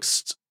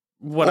amongst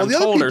what I'm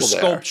told are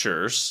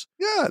sculptures.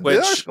 Yeah, they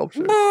are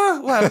sculptures.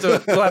 We'll have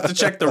to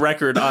check the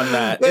record on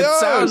that.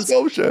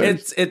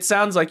 Sculptures. It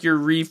sounds like you're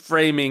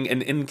reframing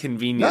an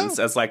inconvenience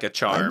as like a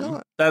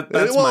charm. That's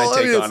my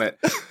take on it.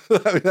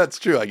 I mean, that's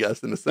true, I guess,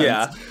 in a sense.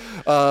 Yeah.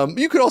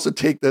 You could also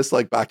take this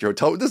like back to your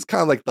hotel. This is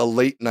kind of like the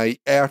late night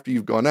after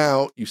you've gone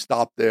out. You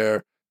stop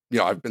there.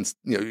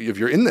 If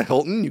you're in the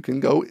Hilton, you can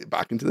go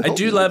back into the Hilton.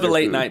 I do love a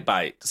late night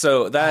bite.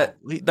 So that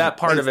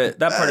part of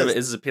it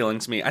is appealing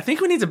to me. I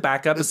think we need to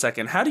back up a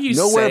second. How do you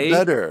say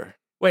better?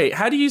 Wait,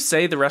 how do you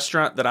say the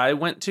restaurant that I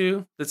went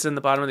to that's in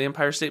the bottom of the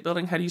Empire State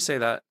Building? How do you say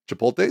that?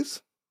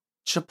 Chipotle's?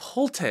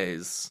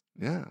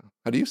 Yeah.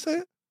 How do you say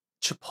it?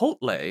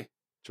 Chipotle.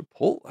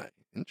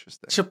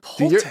 Interesting.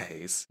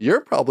 Chipotle's. See,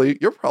 you're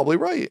probably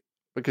right.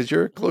 Because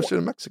you're closer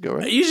to Mexico,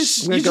 right? You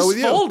just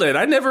folded.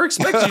 I never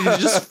expected you to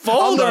just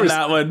fold on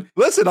that one.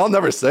 Listen, I'll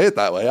never say it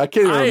that way. I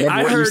can't even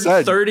remember what you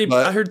said.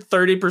 I heard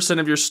 30%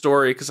 of your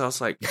story because I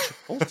was like,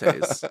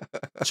 Chipotle's.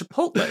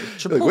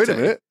 Chipotle. Like, wait a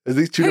minute. Are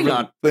these two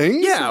different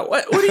things? Yeah.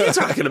 What are you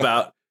talking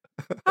about?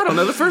 I don't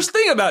know the first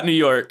thing about New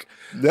York.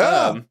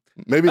 Yeah.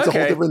 Maybe it's a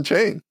whole different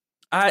chain.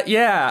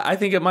 Yeah, I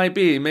think it might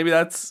be. Maybe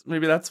that's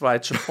why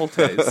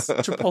Chipotle's.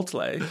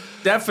 Chipotle.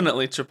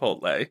 Definitely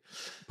Chipotle.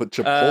 But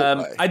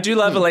Chipotle. I do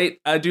love a late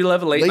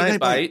night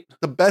bite.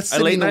 The best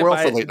city in the world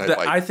for late night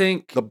bite. I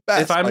think the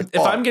best. If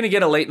I'm gonna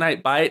get a late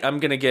night bite, I'm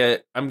gonna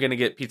get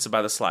pizza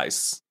by the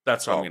slice.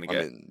 That's what I'm gonna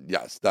get.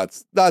 Yes,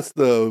 that's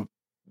the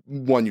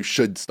one you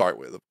should start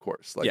with, of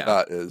course.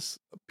 That is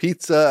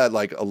pizza at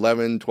like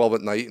 11, 12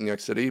 at night in New York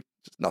City.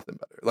 Just nothing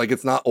better. Like,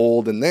 it's not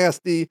old and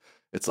nasty.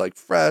 It's like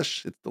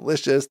fresh. It's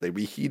delicious. They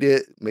reheat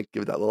it,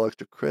 give it that little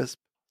extra crisp.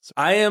 So,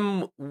 I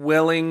am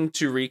willing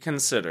to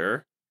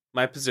reconsider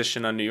my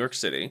position on New York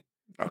City.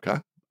 Okay.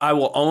 I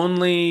will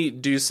only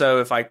do so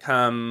if I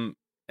come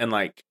and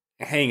like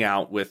hang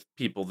out with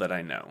people that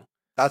I know.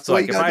 That's so,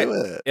 like, you gotta do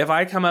it. If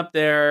I come up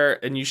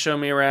there and you show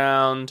me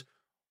around,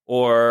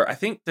 or I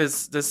think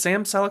does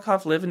Sam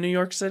Selikoff live in New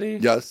York City?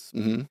 Yes.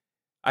 Mm-hmm.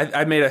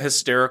 I made a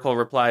hysterical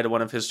reply to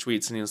one of his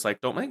tweets, and he was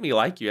like, "Don't make me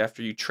like you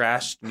after you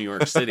trashed New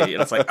York City."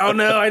 And it's like, "Oh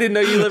no, I didn't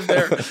know you lived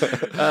there."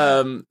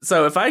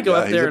 So if I go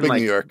up there and like,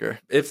 New Yorker.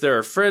 If there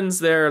are friends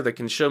there that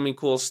can show me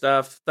cool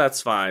stuff,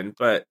 that's fine.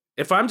 But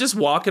if I'm just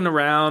walking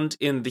around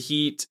in the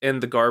heat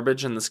and the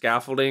garbage and the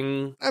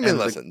scaffolding,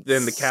 listen,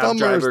 then the cab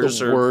drivers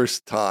the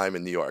worst time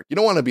in New York. You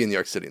don't want to be in New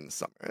York City in the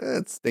summer.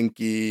 It's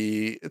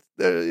stinky. It's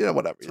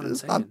whatever.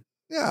 It's not.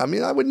 Yeah, I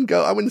mean, I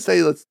wouldn't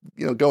say let's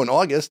go in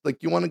August.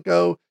 Like, you want to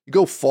go, you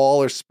go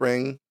fall or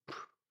spring.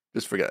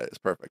 Just forget it. It's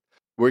perfect.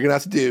 We're gonna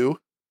have to do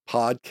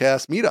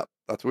podcast meetup.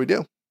 That's what we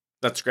do.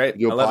 That's great.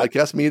 Do a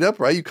podcast meetup,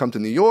 right? You come to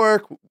New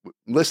York.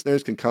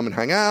 Listeners can come and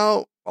hang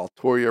out. I'll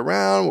tour you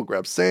around. We'll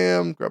grab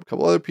Sam, grab a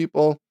couple other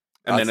people,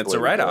 and then it's a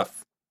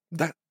write-off.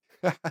 That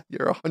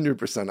you're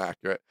 100%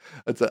 accurate.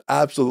 It's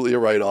absolutely a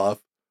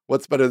write-off.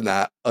 What's better than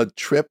that? A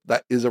trip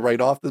that is a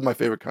write-off. This is my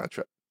favorite kind of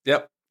trip.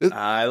 Yep.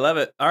 I love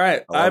it. All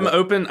right. I'm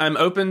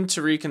open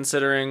to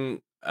reconsidering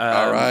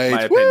my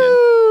opinion.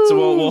 Woo!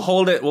 So we'll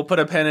hold it. We'll put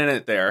a pin in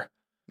it there.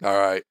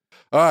 All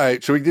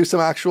right. Should we do some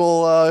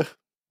actual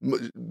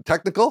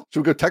technical?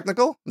 Should we go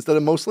technical instead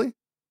of mostly?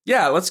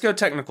 Yeah, let's go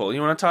technical.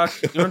 You want to talk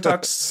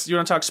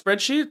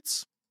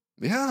spreadsheets?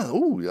 Yeah.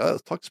 Oh, yeah.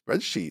 Let's talk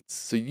spreadsheets.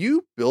 So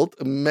you built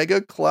a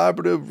mega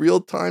collaborative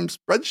real-time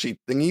spreadsheet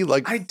thingy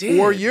like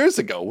 4 years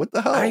ago. What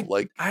the hell? I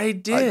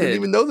did. I didn't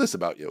even know this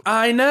about you.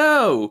 I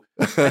know,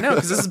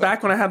 because this is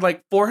back when I had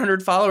like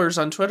 400 followers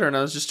on Twitter, and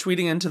I was just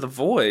tweeting into the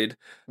void.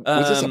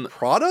 Was this a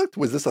product?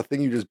 Was this a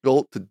thing you just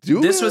built to do?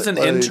 This was an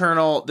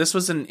internal. This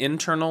was an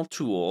internal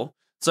tool.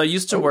 So I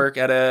used to work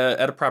at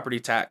a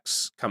property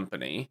tax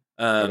company,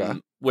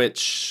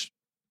 which.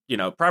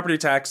 Property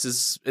tax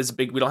is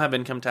big. We don't have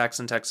income tax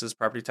in Texas.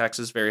 Property tax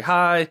is very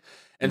high.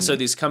 And so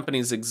these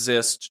companies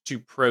exist to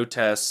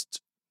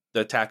protest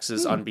the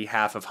taxes on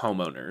behalf of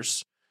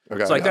homeowners.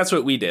 Okay, So like that's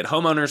what we did.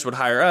 Homeowners would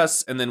hire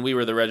us, and then we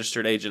were the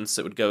registered agents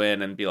that would go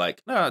in and be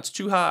like, no, it's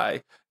too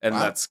high. And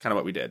that's kind of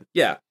what we did.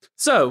 Yeah.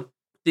 So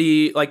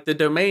the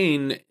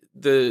domain,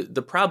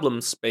 the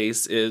problem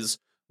space is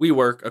we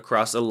work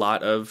across a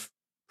lot of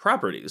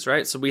properties,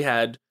 right? So we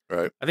had,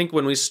 I think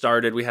when we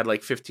started, we had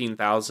like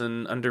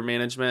 15,000 under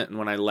management. And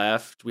when I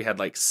left, we had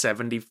like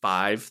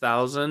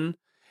 75,000.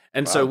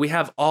 And so we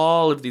have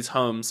all of these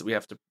homes that we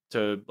have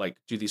to like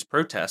do these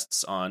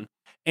protests on.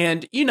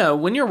 And, you know,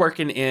 when you're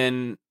working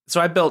in, so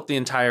I built the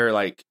entire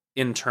like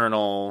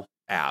internal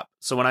app.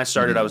 So when I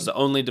started, I was the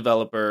only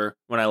developer.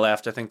 When I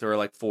left, I think there were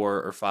like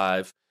 4 or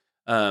 5.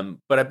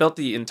 But I built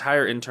the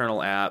entire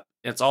internal app.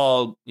 It's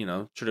all, you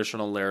know,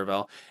 traditional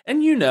Laravel.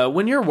 And, you know,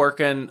 when you're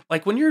working,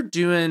 like when you're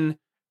doing,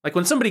 like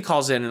when somebody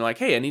calls in and like,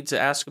 hey, I need to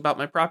ask about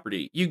my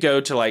property, you go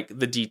to like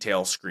the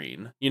detail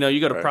screen, you know, you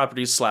go to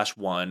properties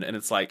 /1 and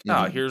it's like,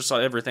 oh, here's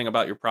everything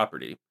about your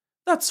property.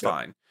 That's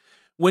fine.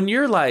 When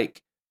you're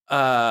like,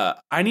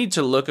 I need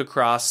to look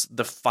across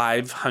the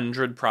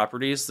 500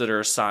 properties that are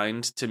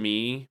assigned to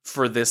me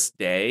for this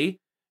day.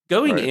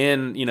 Going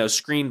in, you know,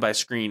 screen by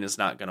screen is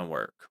not going to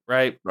work,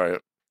 right? Right.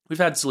 We've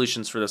had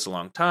solutions for this a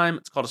long time.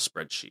 It's called a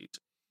spreadsheet.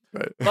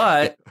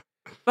 Right.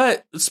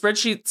 But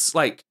spreadsheets,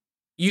 like,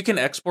 you can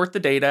export the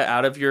data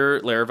out of your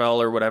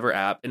Laravel or whatever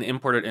app and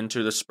import it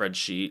into the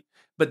spreadsheet.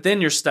 But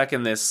then you're stuck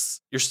in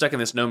this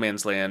no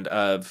man's land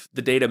of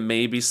the data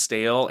may be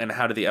stale and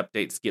how do the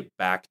updates get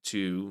back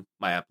to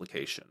my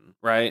application,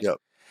 right? Yep.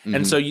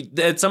 And so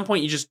at some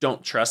point you just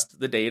don't trust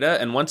the data.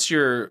 And once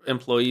your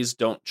employees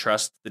don't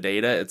trust the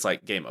data, it's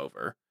like game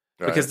over.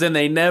 Because then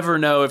they never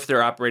know if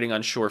they're operating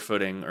on sure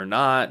footing or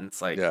not. And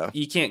it's like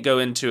you can't go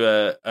into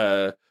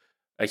a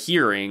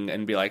hearing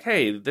and be like,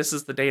 hey, this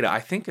is the data. I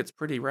think it's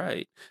pretty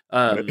right.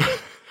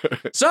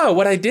 So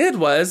what I did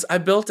was I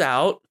built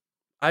out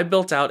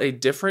a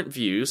different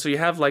view. So you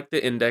have like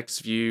the index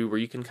view where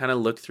you can kind of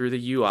look through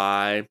the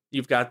UI.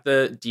 You've got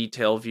the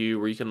detail view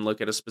where you can look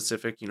at a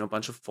specific, you know,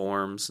 bunch of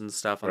forms and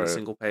stuff on a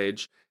single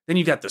page. Then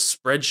you've got the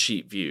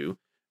spreadsheet view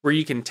where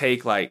you can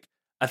take like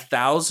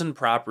 1,000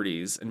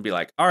 properties and be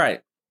like, all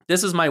right,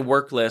 this is my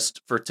work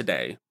list for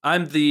today.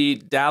 I'm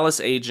the Dallas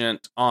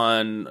agent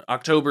on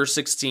October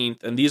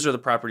 16th, and these are the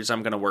properties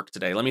I'm going to work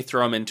today. Let me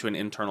throw them into an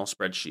internal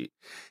spreadsheet.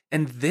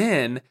 And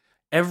then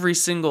every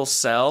single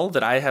cell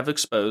that I have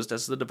exposed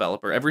as the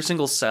developer, every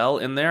single cell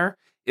in there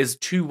is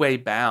two-way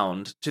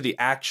bound to the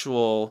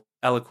actual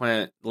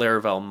Eloquent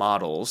Laravel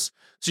models.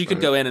 So you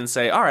could go in and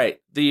say, all right,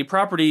 the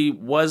property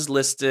was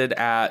listed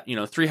at, you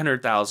know,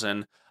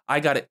 300,000. I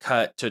got it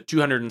cut to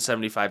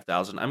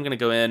 275,000. I'm going to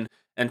go in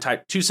and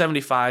type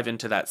 275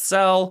 into that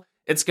cell.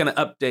 It's going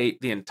to update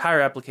the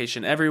entire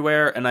application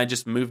everywhere. And I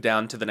just move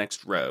down to the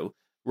next row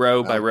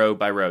by row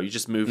by row. You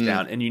just move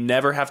down and you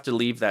never have to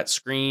leave that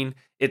screen.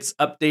 It's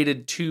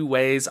updated 2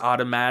 ways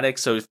automatic.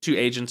 So if 2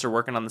 agents are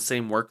working on the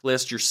same work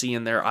list, you're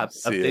seeing their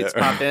updates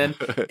pop in.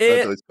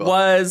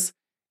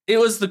 It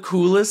was the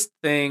coolest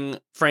thing,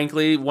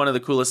 frankly, one of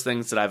the coolest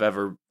things that I've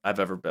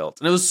ever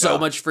built. And it was so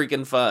much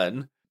freaking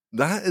fun.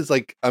 That is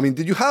like, I mean,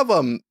 did you have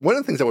one of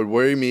the things that would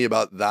worry me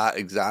about that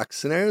exact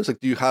scenario is like,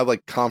 do you have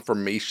like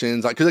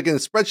confirmations? Because like in a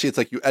spreadsheet, it's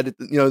like you edit,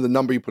 you know, the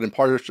number you put in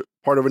part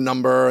of a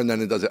number, and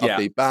then does it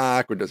update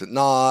back or does it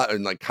not?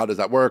 And like, how does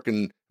that work?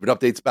 And if it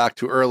updates back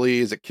too early,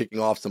 is it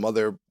kicking off some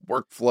other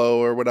workflow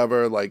or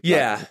whatever? Like,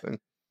 yeah.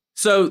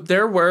 So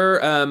there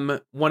were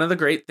one of the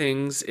great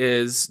things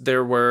is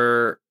there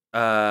were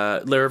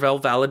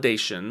Laravel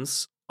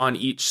validations on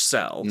each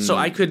cell. So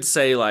I could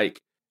say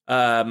like,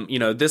 you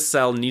know, this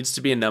cell needs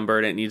to be a number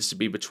and it needs to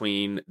be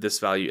between this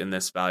value and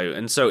this value.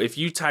 And so if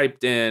you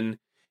typed in,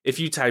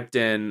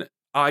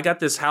 oh, I got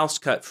this house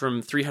cut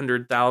from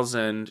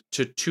 300,000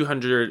 to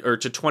 200 or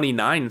to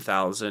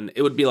 29,000,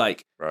 it would be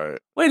like,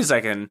 wait a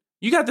second,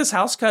 you got this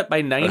house cut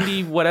by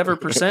 90 whatever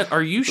 %.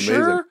 Are you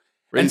sure?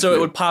 And so it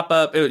would pop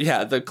up.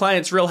 The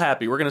client's real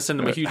happy. We're going to send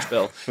them a huge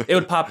bill. It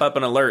would pop up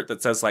an alert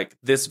that says like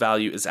this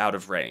value is out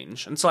of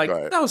range. And so like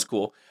that was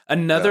cool.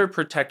 Another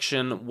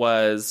protection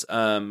was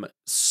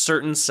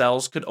certain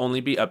cells could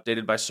only be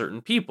updated by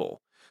certain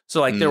people.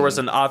 So like there was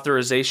an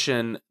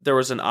authorization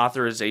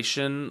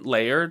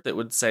layer that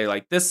would say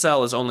like this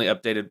cell is only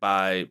updated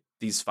by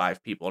these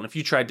 5 people. And if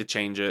you tried to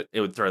change it, it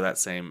would throw that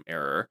same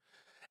error.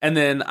 And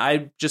then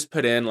I just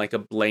put in like a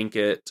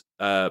blanket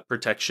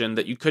protection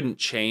that you couldn't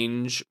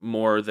change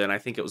more than, I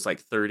think it was like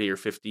 30 or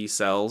 50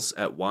 cells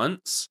at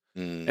once.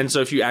 And so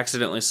if you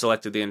accidentally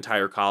selected the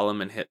entire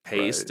column and hit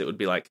paste, it would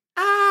be like,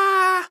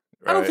 I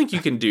don't think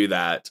you can do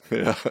that.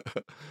 You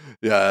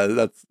got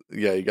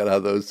to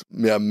have those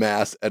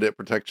mass edit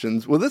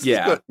protections. Well, this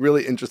is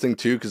really interesting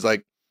too, because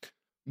like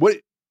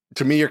what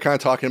to me you're kind of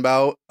talking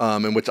about,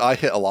 and which I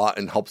hit a lot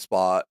in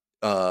HelpSpot,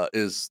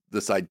 is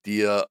this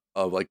idea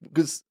of like,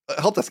 because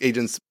help desk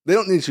agents, they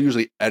don't need to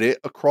usually edit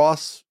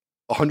across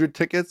 100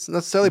 tickets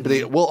necessarily, but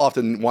they will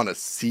often want to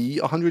see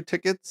 100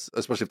 tickets,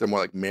 especially if they're more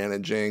like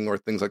managing or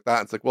things like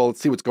that. It's like, well, let's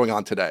see what's going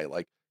on today.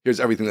 Like, here's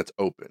everything that's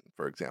open,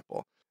 for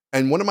example.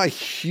 And one of my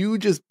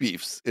hugest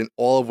beefs in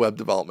all of web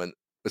development,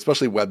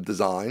 especially web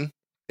design,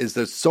 is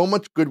there's so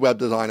much good web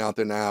design out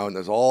there now, and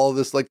there's all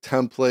this like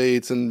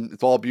templates, and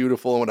it's all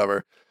beautiful and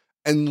whatever.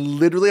 And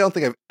literally, I don't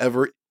think I've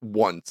ever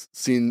once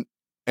seen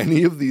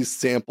any of these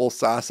sample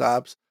SaaS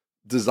apps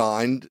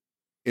designed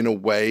in a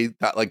way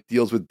that like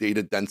deals with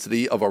data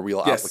density of a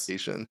real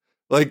application.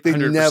 Like they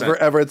 100%. never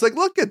ever. It's like,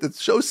 look at it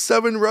shows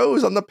 7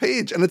 rows on the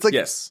page, and it's like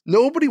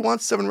nobody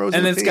wants 7 rows.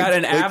 And on the it's page. got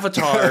an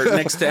avatar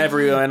next to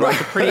everyone,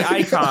 like a pretty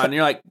icon. And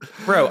you're like,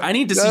 bro, I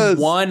need to see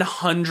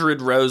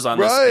 100 rows on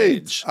this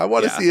page. I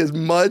want to see as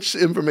much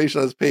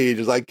information on this page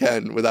as I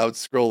can without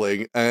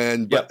scrolling,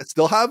 and but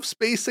still have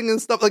spacing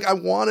and stuff. Like I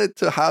want it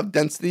to have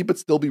density, but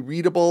still be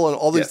readable and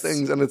all these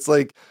things. And it's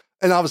like.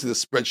 And obviously the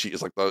spreadsheet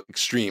is like the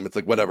extreme. It's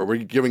like, whatever, we're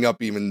giving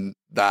up even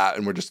that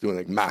and we're just doing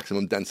like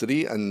maximum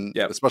density. And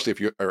especially if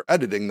you are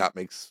editing, that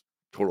makes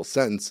total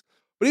sense.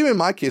 But even in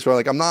my case where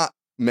like, I'm not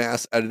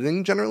mass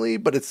editing generally,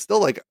 but it's still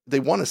like, they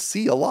want to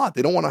see a lot.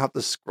 They don't want to have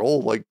to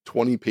scroll like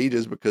 20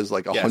 pages because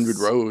like 100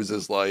 rows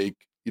is like,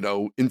 you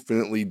know,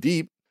 infinitely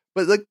deep.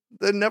 But like,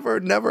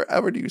 never,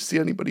 ever do you see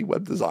anybody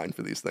web design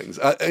for these things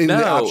in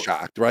the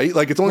abstract, right?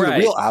 Like, it's only the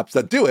real apps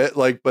that do it.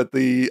 Like, but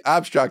the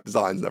abstract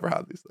designs never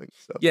have these things.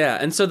 So. Yeah,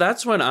 and so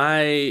that's when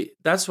I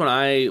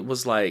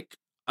was like,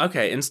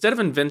 okay, instead of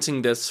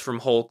inventing this from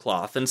whole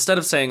cloth, instead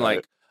of saying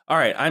like, all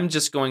right, I'm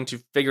just going to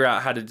figure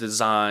out how to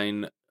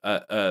design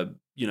a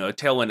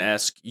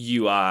Tailwind-esque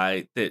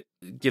UI that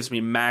gives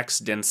me max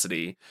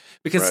density,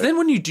 because then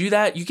when you do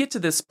that, you get to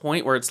this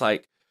point where it's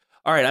like,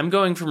 all right, I'm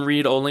going from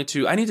read only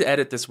to I need to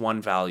edit this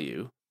one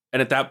value.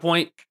 And at that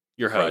point,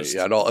 you're host.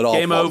 It all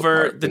game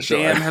over. The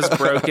dam has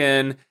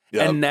broken.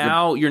 And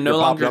now you're no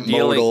longer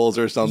dealing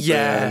or something.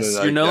 Yes.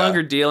 You're no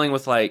longer dealing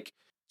with like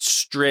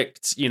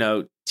strict,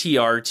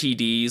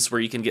 TRTDs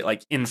where you can get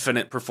like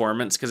infinite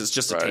performance because it's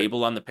just a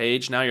table on the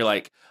page. Now you're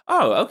like,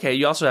 oh, okay,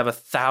 you also have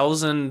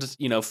 1,000,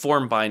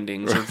 form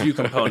bindings or view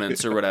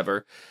components or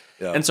whatever.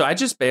 And so I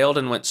just bailed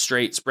and went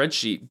straight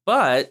spreadsheet.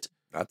 But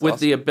with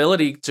the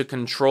ability to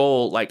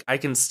control, like I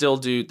can still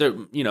do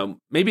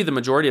maybe the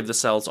majority of the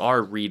cells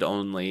are read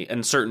only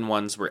and certain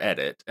ones were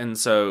edit. And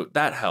so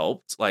that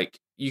helped. Like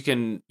you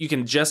can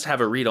just have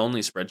a read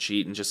only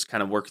spreadsheet and just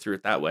kind of work through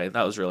it that way.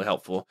 That was really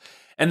helpful.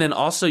 And then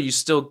also you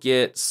still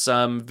get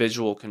some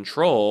visual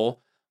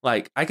control.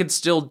 Like I could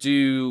still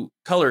do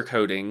color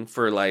coding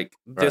for like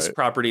this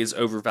property is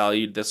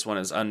overvalued, this one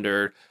is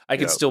under. I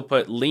could still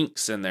put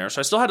links in there.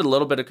 So I still had a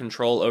little bit of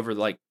control over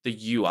like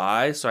the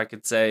UI. So I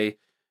could say,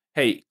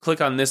 hey, click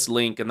on this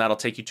link and that'll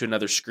take you to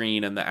another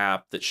screen in the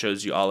app that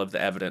shows you all of the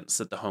evidence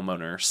that the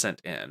homeowner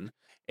sent in.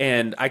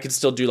 And I could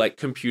still do like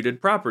computed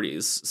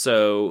properties.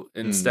 So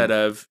instead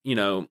of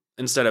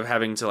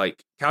having to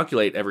like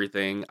calculate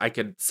everything, I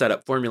could set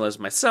up formulas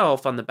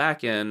myself on the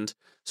back end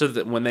so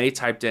that when they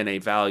typed in a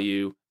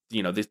value,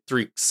 the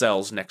 3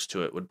 cells next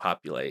to it would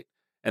populate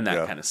and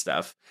that kind of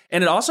stuff.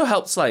 And it also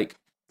helps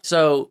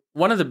so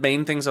one of the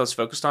main things I was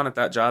focused on at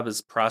that job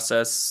is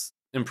process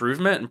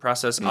improvement and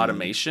process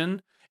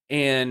automation.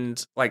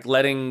 And like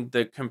letting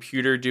the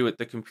computer do what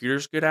the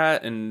computer's good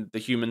at and the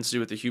humans do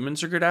what the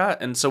humans are good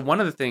at. And so one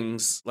of the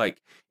things,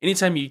 like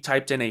anytime you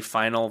typed in a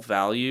final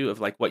value of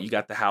like what you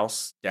got the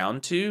house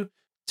down to,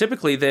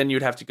 typically then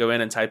you'd have to go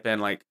in and type in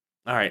like,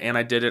 all right, and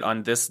I did it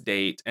on this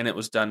date and it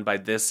was done by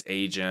this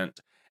agent.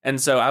 And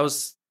so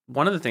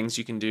one of the things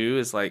you can do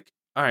is like,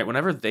 all right,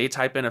 whenever they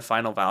type in a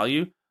final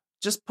value,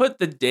 just put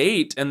the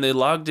date and the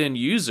logged in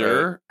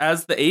user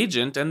as the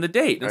agent and the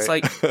date. And it's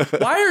like,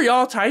 why are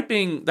y'all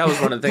typing? That was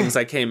one of the things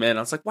I came in.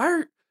 I was like,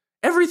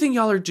 everything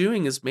y'all are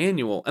doing is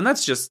manual. And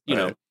that's just,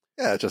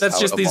 that's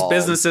just these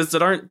businesses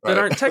that aren't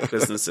tech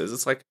businesses.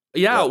 It's like,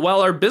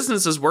 well, our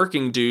business is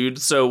working, dude.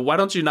 So why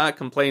don't you not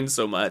complain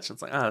so much?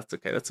 It's like, that's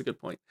okay. That's a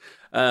good point.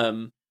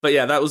 But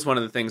yeah, that was one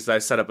of the things that I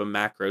set up a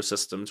macro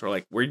system to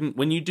like,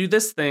 when you do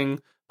this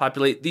thing,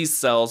 populate these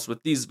cells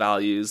with these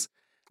values.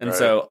 And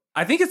so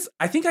I think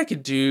I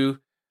could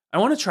I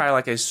want to try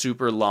like a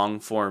super long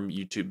form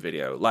YouTube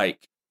video,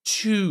 like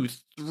 2,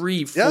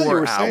 3, 4 hours. You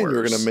were saying you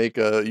were going to make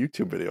a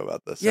YouTube video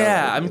about this.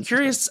 Yeah, I'm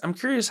curious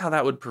how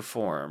that would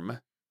perform.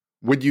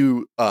 Would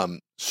you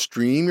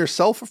stream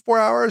yourself for 4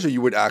 hours, or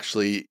you would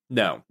actually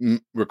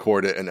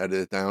record it and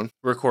edit it down?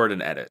 Record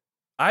and edit.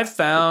 It's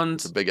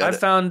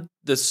a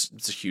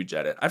huge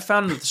edit. I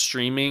found that the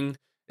streaming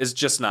is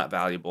just not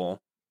valuable.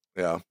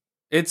 Yeah.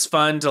 It's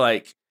fun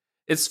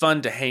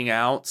to hang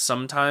out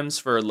sometimes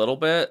for a little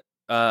bit.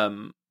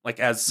 Like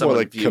as someone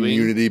more like viewing.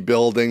 Community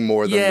building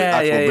more than the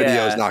actual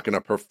video is not going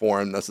to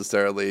perform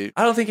necessarily.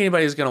 I don't think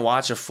anybody's going to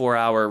watch a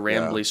 4-hour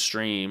rambly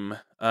stream.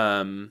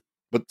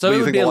 But so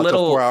you think they'll watch a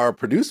 4-hour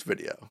produced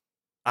video?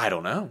 I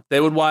don't know.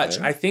 They would watch.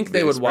 I think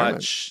they would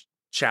watch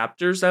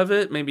chapters of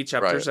it, maybe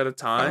chapters at a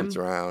time. Bounce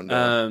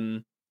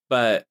around.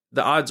 But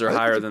the odds are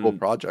higher than cool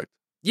project.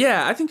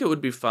 Yeah, I think it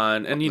would be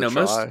fun. And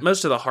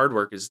most of the hard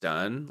work is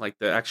done, like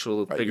the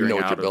actual figuring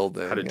out how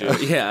to do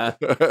it. Yeah.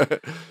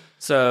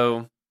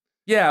 So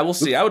yeah, we'll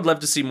see. I would love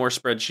to see more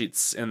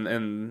spreadsheets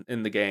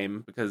in the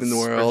game because in the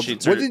world.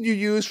 What did you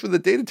use for the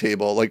data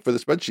table? Like for the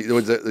spreadsheet,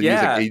 was it use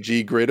like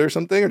AG Grid or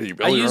something, or did you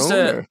build your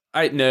own?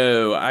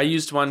 I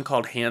used one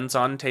called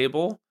Hands-On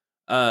Table,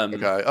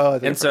 Okay. Oh, I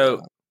think And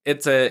so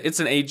it's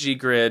an AG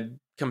Grid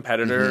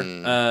competitor.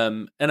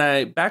 Mm-hmm.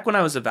 And back when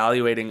I was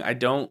evaluating, I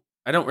don't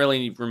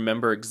really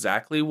remember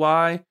exactly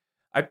why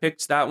I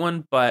picked that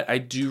one, but I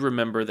do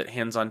remember that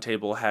Hands on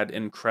Table had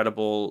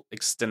incredible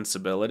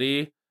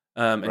extensibility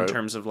in Right.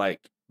 terms of like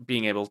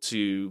being able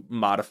to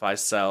modify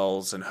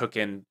cells and hook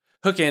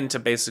into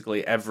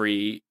basically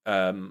every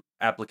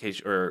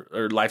application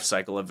or life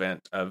cycle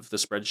event of the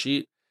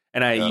spreadsheet.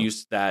 And I Yeah.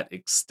 used that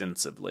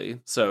extensively.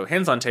 So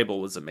Hands on Table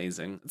was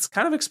amazing. It's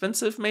kind of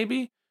expensive,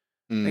 maybe.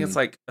 I think it's Mm.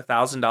 like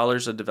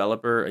 $1,000 a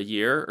developer a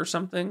year or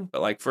something.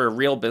 But like for a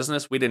real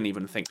business, we didn't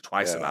even think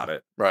twice Yeah. about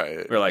it.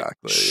 Right. We are like,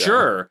 Exactly. Yeah.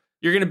 sure,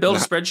 you're going to build a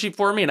spreadsheet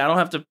for me and I don't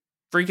have to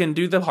freaking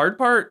do the hard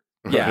part?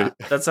 Yeah, Right.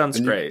 that sounds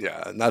And great.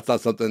 yeah, and that's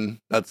not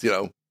something that's,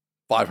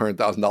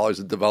 $500,000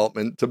 of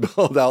development to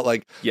build out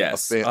like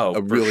Yes. a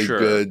For really sure.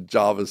 good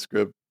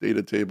JavaScript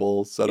data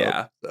table setup.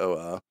 Yeah.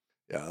 So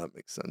yeah, that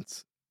makes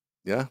sense.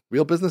 Yeah,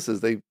 real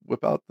businesses, they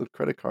whip out the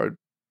credit card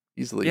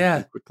easily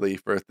and quickly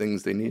for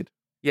things they need.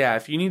 Yeah,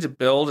 if you need to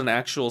build an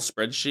actual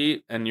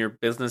spreadsheet and your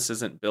business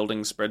isn't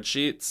building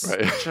spreadsheets,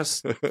 Right.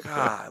 just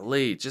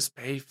golly, just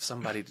pay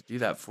somebody to do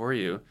that for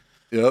you.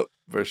 Yep,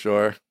 for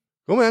sure.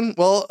 Cool, man.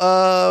 Well,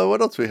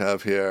 what else we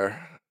have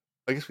here?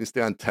 I guess we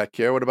stay on tech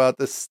here. What about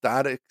this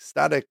static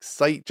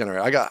site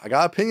generator? I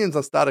got opinions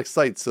on static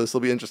sites, so this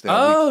will be interesting.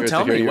 Oh,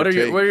 tell me, what are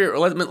your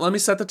let me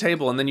set the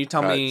table and then you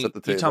tell me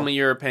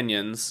your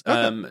opinions.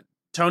 Okay.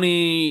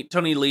 Tony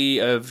Lee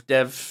of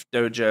Dev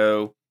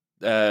Dojo,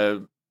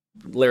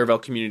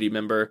 Laravel community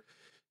member,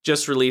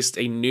 just released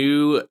a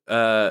new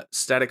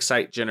static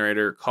site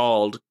generator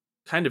called,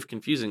 kind of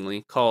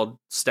confusingly, called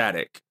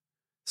Static.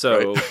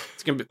 So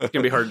it's gonna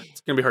be hard. It's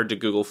gonna be hard to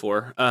Google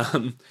for.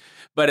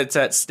 But it's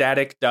at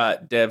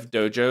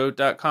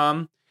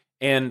static.devdojo.com,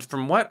 and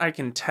from what I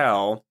can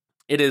tell,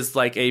 it is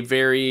like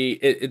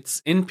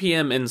it's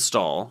npm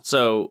install.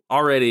 So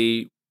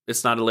already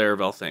it's not a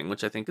Laravel thing,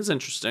 which I think is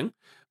interesting.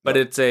 But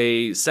it's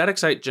a static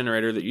site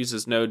generator that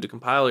uses Node to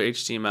compile your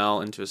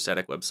HTML into a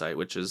static website,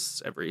 which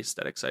is every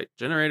static site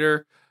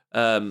generator.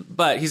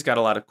 But he's got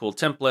a lot of cool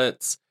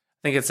templates.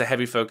 I think it's a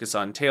heavy focus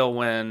on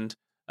Tailwind.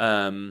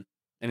 And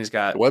he's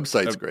got the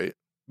website's great.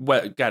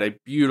 Got a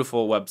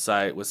beautiful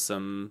website with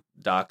some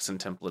docs and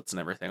templates and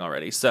everything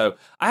already. So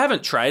I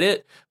haven't tried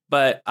it,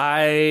 but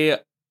I,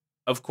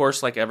 of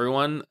course, like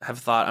everyone, have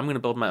thought I'm going to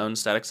build my own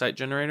static site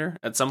generator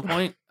at some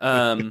point.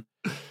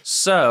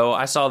 So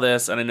I saw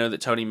this, and I know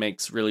that Tony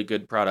makes really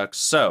good products.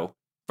 So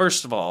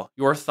first of all,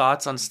 your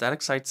thoughts on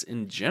static sites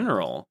in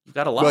general? You've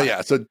got a lot. Well,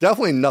 yeah, so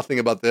definitely nothing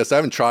about this. I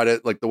haven't tried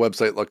it. Like the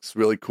website looks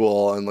really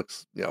cool and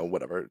looks,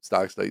 whatever.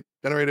 Static site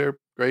generator,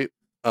 great.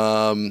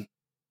 I'm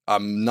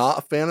not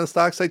a fan of the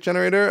static site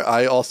generator.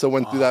 I also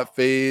went through that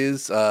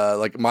phase.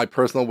 Like my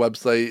personal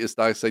website is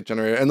static site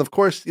generator. And of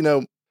course,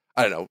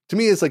 I don't know. To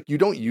me, it's like you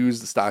don't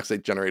use the static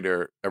site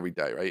generator every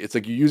day, right? It's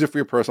like you use it for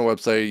your personal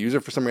website, you use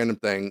it for some random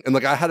thing. And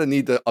like I had a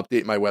need to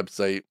update my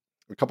website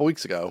a couple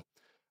weeks ago,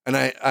 and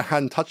I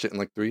hadn't touched it in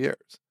like 3 years.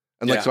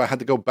 And like, so I had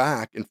to go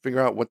back and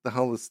figure out what the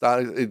hell is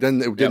static.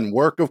 Then it didn't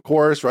work, of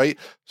course, right?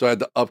 So I had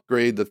to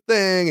upgrade the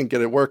thing and get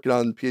it working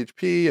on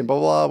PHP and blah,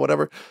 blah, blah,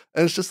 whatever.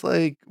 And it's just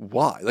like,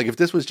 why? Like if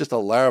this was just a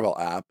Laravel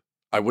app,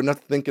 I wouldn't have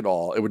to think at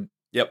all. It would,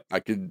 I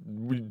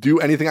could do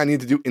anything I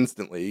need to do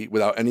instantly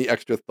without any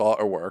extra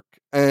thought or work.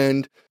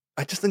 And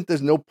I just think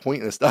there's no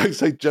point in a static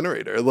site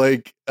generator.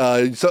 Like,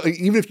 so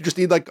even if you just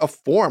need like a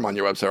form on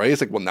your website, right?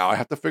 It's like, well, now I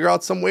have to figure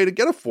out some way to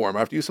get a form. I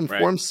have to use some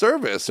form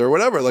service or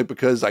whatever, like,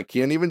 because I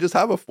can't even just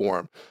have a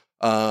form.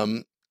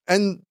 And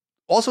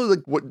also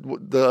like what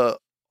the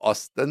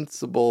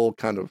ostensible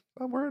kind of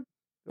that word.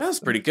 That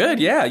was pretty good.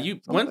 Yeah, you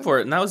went for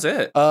it, and that was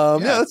it. Yeah,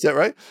 that's it,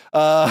 right?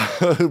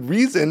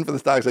 Reason for the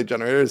static site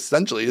generator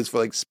essentially is for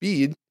like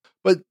speed,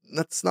 but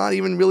that's not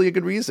even really a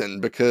good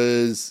reason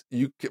because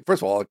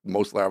first of all, like,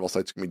 most Laravel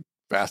sites can be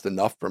fast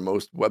enough for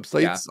most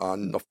websites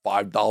on the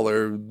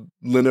 $5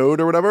 Linode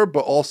or whatever,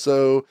 but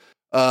also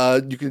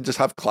you can just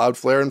have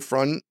Cloudflare in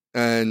front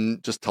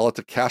and just tell it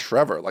to cache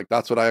forever. Like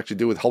that's what I actually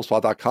do with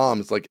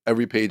HelpSpot.com. It's like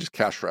every page is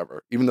cache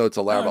forever, even though it's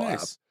a Laravel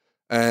app.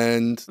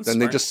 And then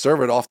they just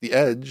serve it off the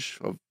edge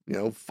of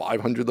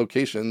 500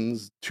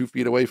 locations 2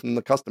 feet away from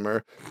the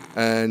customer,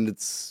 and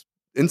it's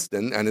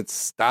instant and it's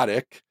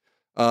static.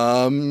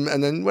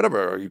 And then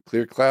whatever, you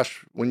clear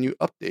cache when you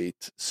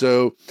update.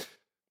 So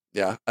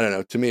yeah, I don't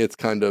know. To me, it's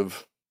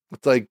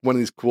like one of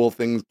these cool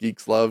things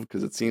geeks love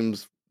because it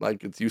seems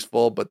like it's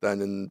useful, but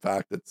then in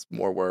fact it's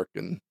more work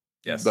and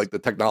like the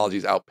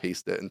technology's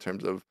outpaced it in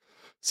terms of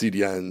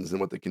CDNs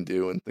and what they can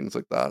do and things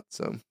like that.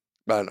 So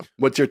I don't know.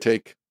 What's your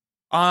take?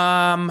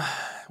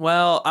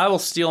 Well, I will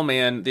steel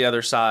man the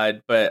other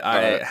side, but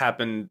I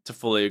happen to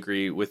fully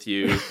agree with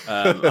you,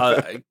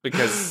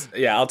 because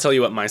I'll tell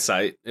you what my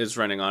site is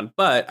running on,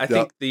 but I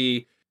think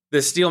the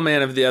steel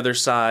man of the other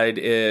side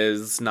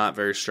is not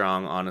very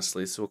strong,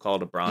 honestly. So we'll call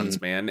it a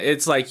bronze man.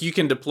 It's like you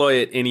can deploy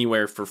it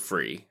anywhere for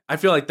free. I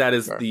feel like that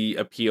is the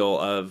appeal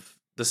of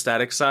the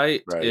static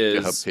site,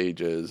 is GitHub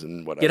pages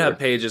and whatever. GitHub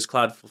pages,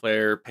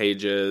 Cloudflare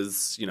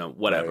pages,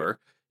 whatever.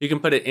 You can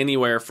put it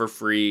anywhere for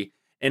free.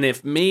 And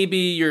if maybe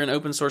you're an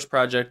open source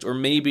project, or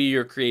maybe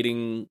you're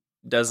creating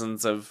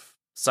dozens of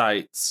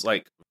sites,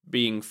 like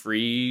being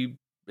free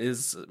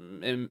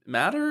it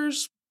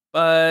matters.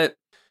 But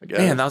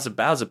man, that was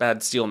a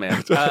bad steal,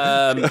 man.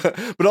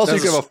 But also,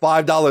 you can have a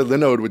 $5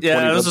 Linode with 20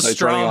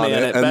 websites running on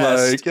it,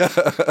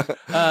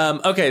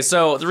 and okay,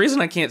 so the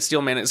reason I can't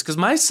steal man is because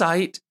my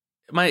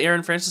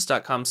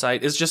AaronFrancis.com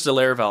site is just a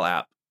Laravel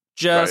app,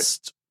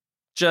 just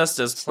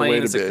as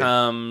plain as it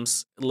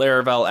comes.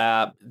 Laravel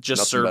app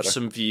just serves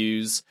some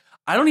views.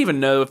 I don't even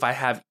know if I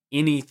have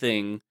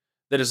anything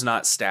that is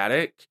not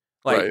static,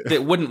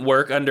 that wouldn't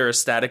work under a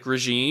static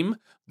regime,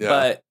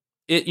 but.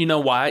 You know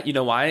why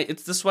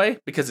it's this way?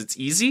 Because it's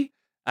easy.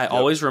 I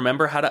always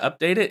remember how to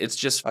update it. It's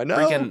just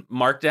freaking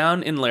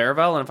Markdown in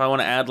Laravel. And if I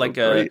want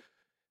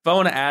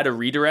to add a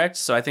redirect,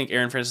 so I think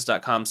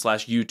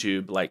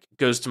AaronFrancis.com/YouTube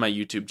goes to my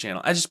YouTube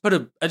channel. I just put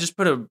a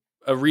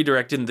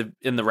redirect in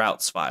the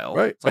routes file.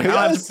 Right. I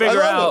have to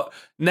figure out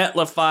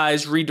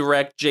netlify's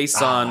redirect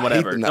JSON,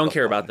 whatever. Don't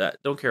care about that.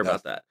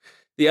 About that.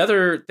 The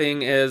other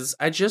thing is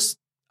I just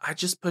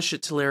push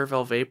it to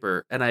Laravel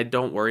Vapor and I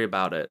don't worry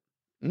about it.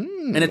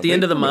 And at the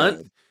end of the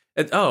month,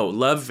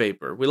 love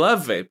Vapor. We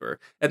love Vapor.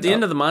 At the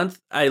end of the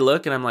month, I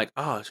look and I'm like,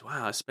 oh,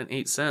 wow, I spent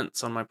 8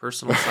 cents on my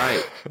personal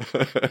site.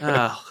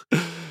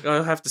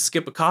 I'll have to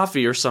skip a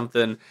coffee or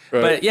something.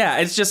 Right. But yeah,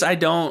 it's just I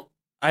don't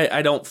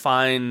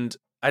find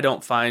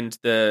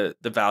the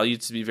value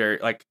to be very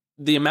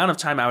the amount of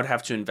time I would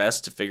have to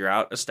invest to figure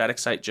out a static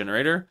site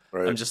generator.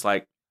 Right. I'm just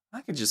like,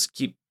 I could just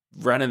keep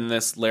running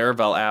this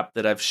Laravel app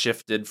that I've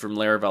shifted from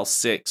Laravel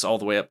 6 all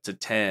the way up to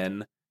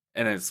 10,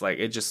 and it's like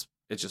it just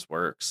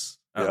works.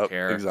 I don't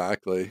care.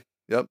 Exactly.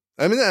 Yep.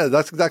 I mean,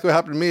 that's exactly what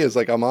happened to me. Is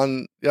I'm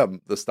on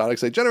the static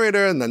site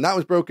generator, and then that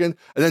was broken,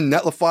 and then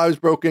Netlify was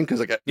broken because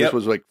this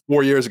was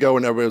 4 years ago,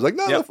 and everybody was like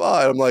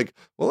Netlify. I'm like,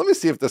 well, let me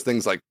see if this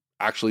thing's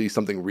actually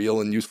something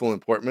real and useful and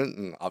important.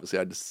 And obviously,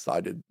 I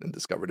decided and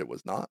discovered it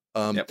was not.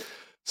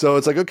 So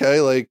it's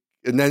okay,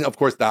 and then of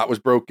course that was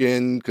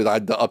broken because I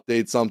had to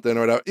update something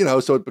or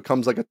whatever, so it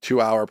becomes a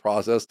 2-hour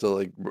process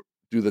to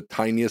do the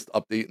tiniest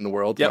update in the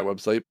world to my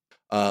website.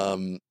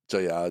 So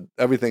yeah,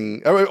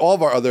 all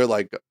of our other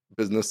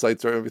business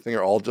sites or everything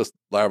are all just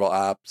Laravel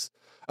apps.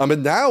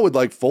 And now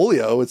with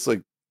Folio, it's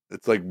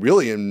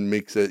really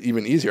makes it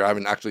even easier. I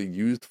haven't actually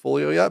used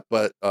Folio yet,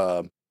 but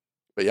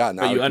yeah,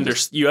 now you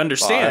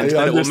understand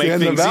that it will make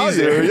things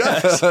easier.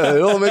 Yes,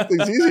 it'll make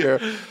things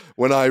easier.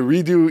 When I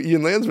redo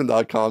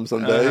ianlandsman.com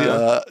someday,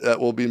 that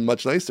will be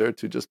much nicer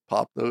to just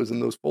pop those in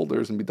those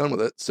folders and be done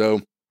with it. So,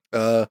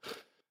 yeah.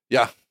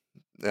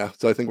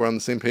 So I think we're on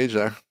the same page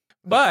there.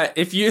 But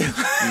if you,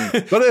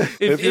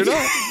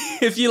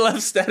 if you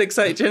love static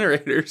site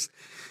generators,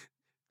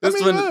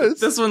 this one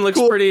looks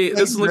cool.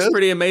 This one looks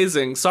pretty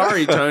amazing.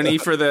 Sorry, Tony,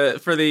 for the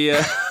for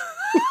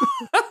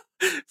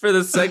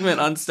the segment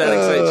on static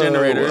site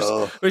generators.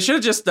 Well. We should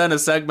have just done a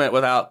segment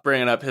without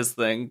bringing up his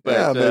thing.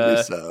 But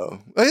maybe so.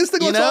 His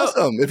thing looks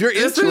awesome. If you're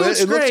into it,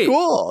 it looks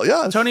cool.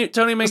 Yeah,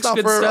 Tony makes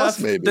good stuff.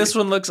 This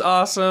one looks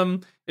awesome.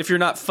 If you're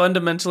not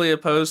fundamentally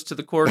opposed to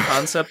the core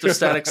concept of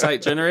static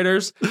site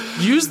generators,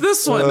 use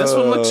this one. This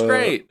one looks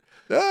great.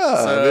 Yeah,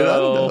 I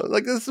don't know.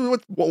 This is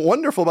what's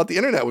wonderful about the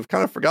internet. We've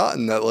kind of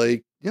forgotten that,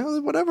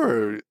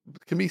 whatever, it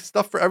can be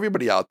stuff for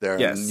everybody out there.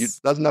 Yes. And it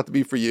doesn't have to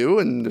be for you.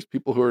 And there's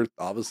people who are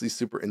obviously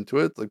super into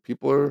it.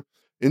 People are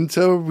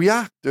into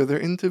React, or they're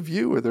into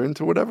Vue, or they're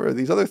into whatever,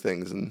 these other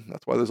things. And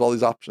that's why there's all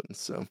these options.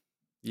 So,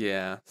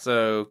 yeah.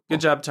 So, good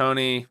job,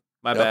 Tony.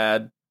 My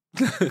bad.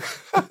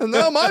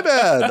 No, my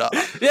bad.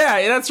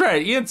 Yeah, that's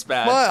right. Ian's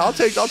bad. I'll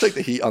take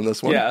the heat on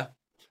this one. Yeah.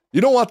 You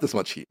don't want this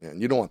much heat,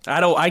 man. You don't want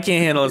that. I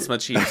can't handle this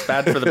much heat. It's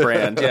bad for the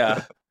brand.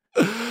 Yeah.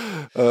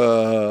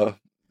 All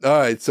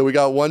right. So we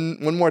got one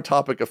more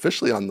topic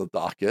officially on the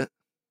docket.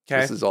 Okay.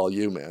 This is all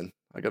you, man.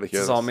 I got to hear this.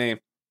 This is all me.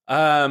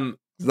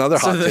 Another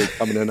hot take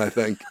coming in, I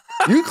think.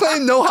 You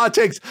claim no hot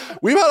takes.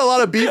 We've had a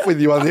lot of beef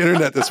with you on the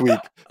internet this week.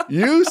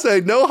 You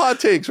say no hot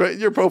takes right in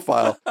your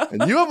profile,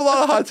 and you have a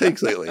lot of hot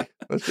takes lately.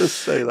 Let's just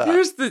say that.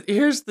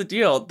 Here's the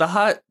deal.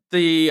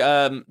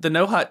 The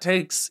no hot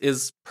takes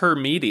is per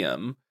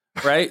medium,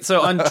 right?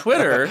 So on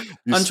Twitter,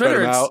 on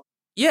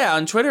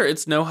Twitter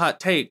it's no hot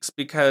takes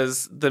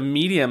because the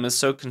medium is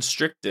so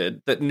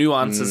constricted that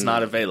nuance is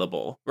not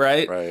available,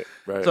 right? Right.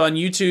 So on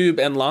YouTube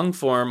and long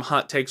form,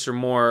 hot takes are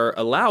more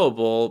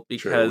allowable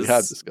because we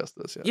have discussed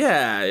this.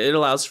 Yeah, it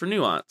allows for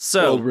nuance.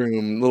 So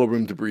little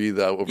room to breathe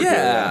over here.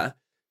 Yeah.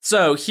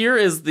 So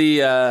here's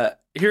the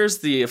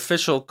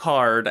official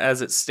card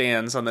as it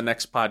stands on the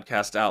next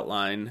podcast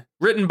outline,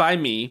 written by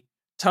me.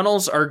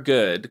 Tunnels are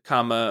good,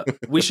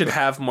 we should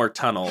have more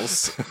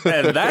tunnels.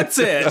 And that's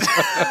it.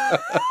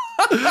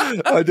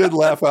 I did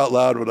laugh out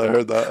loud when I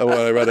heard that. When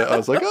I read it, I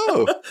was like,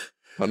 oh,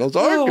 tunnels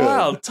are good.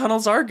 Wow,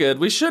 tunnels are good.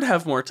 We should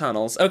have more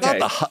tunnels. Okay.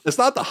 It's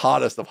not the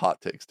hottest of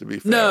hot takes, to be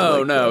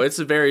fair. No, it's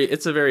a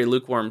very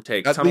lukewarm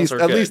take. Tunnels are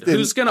good.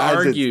 Who's going to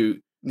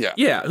argue?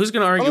 Yeah, who's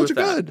going to argue with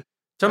that?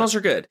 Tunnels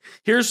are good.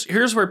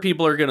 Here's where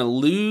people are going to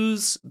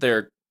lose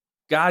their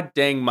god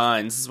dang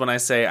minds is when I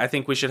say I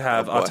think we should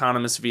have Oh, boy.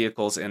 autonomous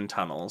vehicles in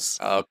tunnels.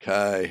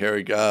 Okay, here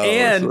we go.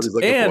 And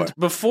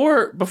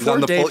before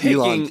the Dave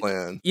full Elon Hicking,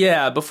 plan.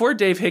 yeah, before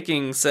Dave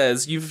Hicking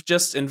says you've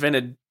just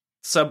invented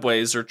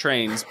subways or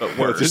trains, but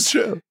worse. It's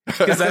true.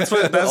 Because that's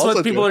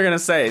what people are gonna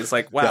say. It's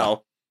like, wow, Yeah.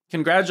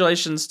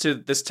 congratulations to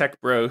this tech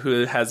bro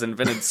who has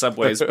invented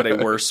subways, but a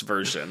worse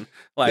version.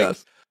 Like,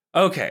 Yes.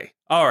 okay,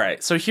 all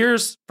right. So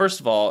here's first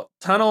of all,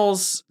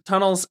 tunnels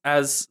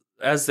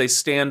as they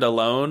stand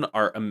alone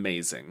are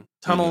amazing.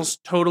 Tunnels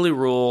totally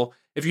rule.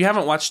 If you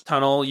haven't watched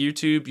Tunnel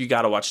YouTube, you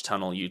got to watch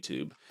Tunnel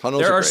YouTube.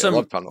 Tunnels are great. I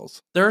love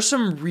tunnels. There are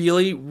some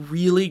really,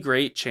 really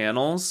great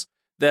channels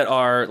that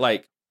are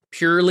like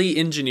purely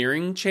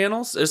engineering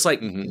channels. It's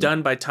like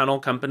done by tunnel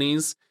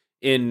companies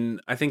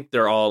I think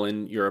they're all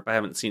in Europe. I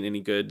haven't seen any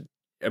good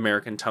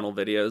American tunnel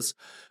videos,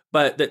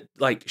 but that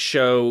like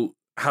show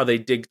how they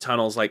dig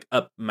tunnels like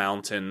up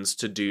mountains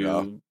to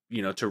do,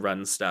 to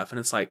run stuff. And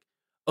it's like,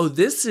 oh,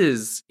 this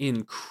is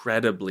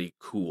incredibly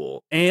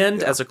cool.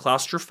 And as a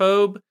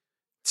claustrophobe,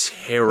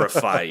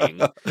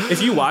 terrifying.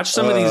 If you watch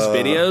some of these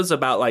videos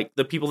about like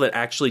the people that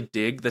actually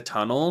dig the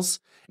tunnels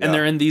and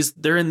they're in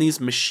these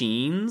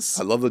machines.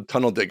 I love the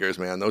tunnel diggers,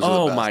 man. Those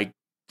are the best. My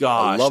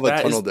gosh. I love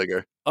a tunnel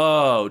digger.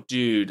 Oh,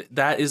 dude,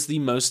 that is the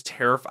most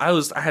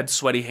terrifying. I had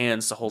sweaty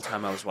hands the whole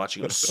time I was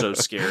watching. It was so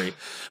scary.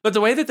 But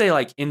the way that they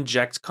like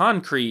inject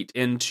concrete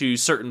into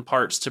certain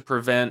parts to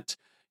prevent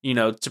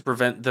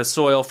the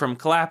soil from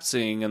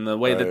collapsing, and the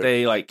way that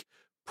they like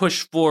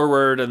push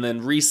forward and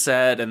then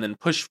reset and then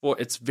push forward,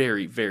 it's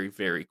very, very,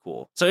 very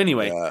cool. So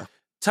anyway,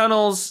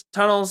 tunnels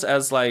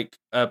as like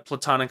a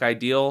platonic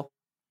ideal,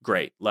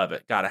 great, love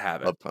it, gotta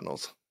have it. Love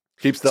tunnels.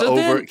 Keeps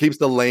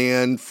the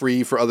land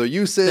free for other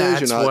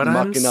usage. You're not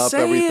mucking up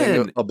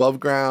everything above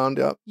ground.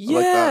 Yep.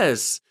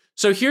 Yes.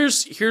 So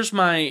here's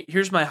my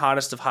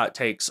hottest of hot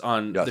takes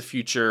on the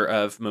future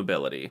of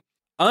mobility.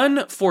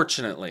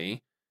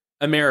 Unfortunately,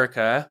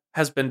 America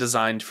has been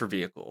designed for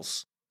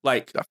vehicles.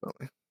 Like,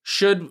 definitely.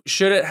 Should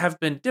it have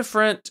been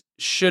different?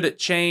 Should it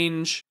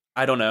change?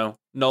 I don't know.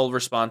 Null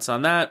response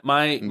on that.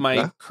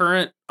 My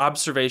current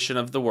observation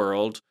of the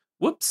world.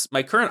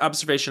 My current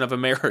observation of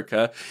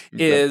America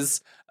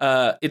is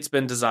it's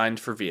been designed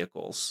for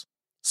vehicles.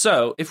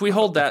 So if we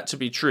hold that to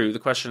be true, the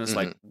question is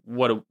like,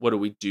 what do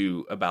we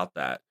do about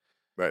that?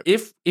 Right.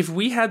 If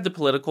we had the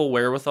political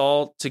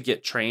wherewithal to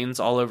get trains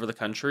all over the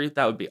country,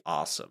 that would be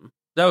awesome.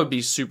 That would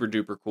be super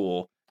duper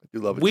cool. I do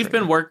love it.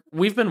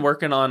 We've been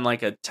working on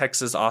like a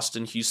Texas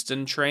Austin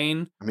Houston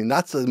train. I mean,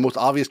 that's the most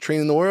obvious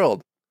train in the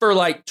world. For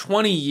like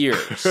 20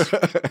 years.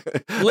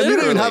 Literally. You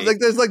don't even have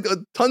there's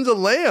tons of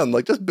land.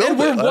 Like, just build it.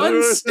 We're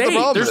one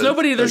state. There's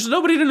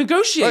nobody to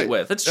negotiate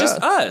with. It's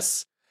just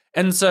us.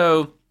 And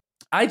so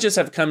I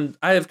have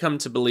come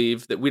to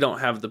believe that we don't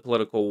have the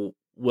political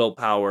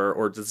willpower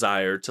or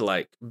desire to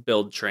like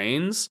build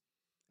trains.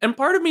 And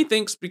part of me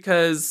thinks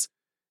because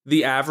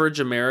the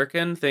average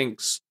American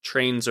thinks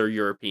trains are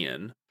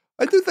European.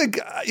 I do think,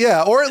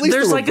 or at least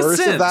there's the like reverse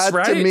of that,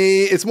 right? To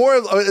me. It's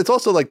more. It's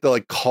also like the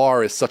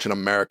car is such an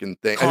American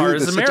thing. Car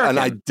is American. Such an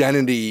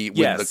identity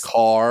with the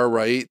car,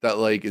 right? That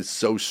like is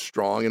so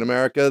strong in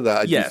America that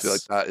I do feel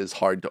like that is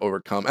hard to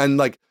overcome. And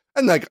like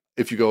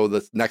if you go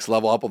the next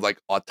level up of like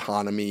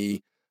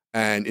autonomy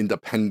and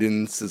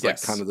independence is like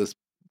kind of this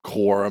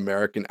core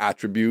American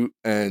attribute.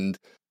 And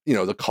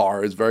the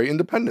car is very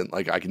independent.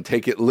 Like I can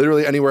take it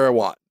literally anywhere I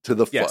want to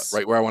the foot,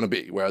 right where I want to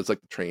be. Whereas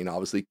like the train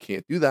obviously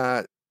can't do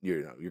that.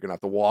 You're gonna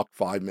have to walk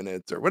 5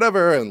 minutes or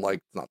whatever, and like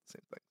it's not the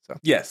same thing. So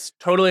yes,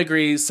 totally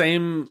agree.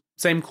 Same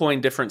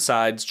coin, different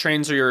sides.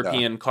 Trains are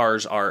European,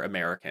 cars are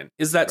American.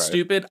 Is that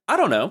stupid? I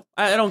don't know.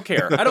 I don't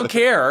care. I don't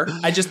care.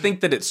 I just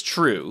think that it's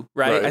true,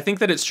 right? I think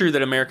that it's true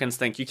that Americans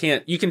think you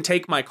can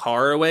take my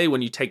car away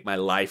when you take my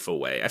life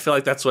away. I feel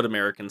like that's what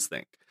Americans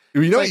think.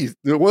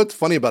 What's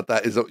funny about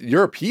that is that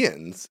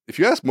Europeans, if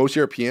you ask most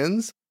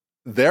Europeans,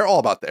 they're all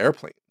about the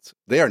airplanes.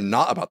 They are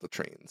not about the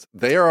trains.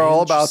 They are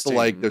all about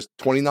the there's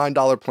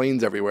 $29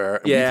 planes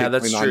everywhere. And we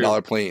take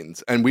 $29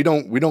 planes. And we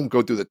don't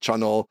go through the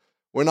channel.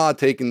 We're not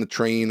taking the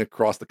train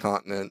across the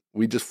continent.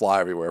 We just fly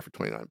everywhere for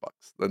 $29.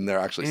 And they're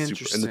actually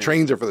super. And the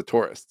trains are for the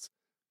tourists.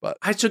 But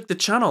I took the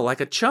channel like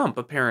a chump,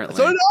 apparently.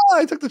 So did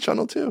I took the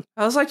channel too.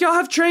 I was like, y'all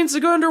have trains to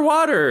go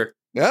underwater.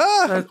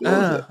 Yeah.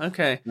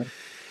 Okay.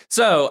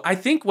 So I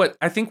think what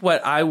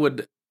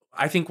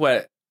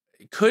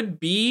could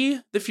be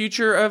the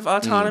future of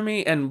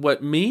autonomy and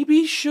what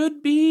maybe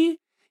should be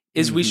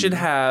is we should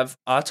have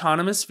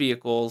autonomous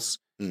vehicles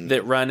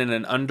that run in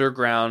an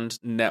underground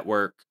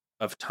network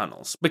of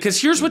tunnels.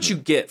 Because here's what you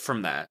get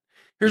from that.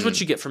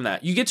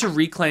 You get to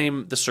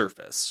reclaim the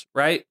surface,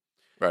 right?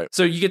 Right.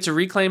 So you get to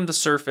reclaim the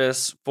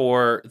surface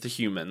for the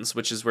humans,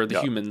 which is where the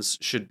humans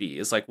should be.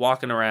 Is like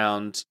walking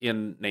around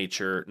in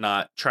nature,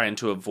 not trying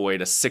to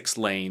avoid a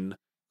 6-lane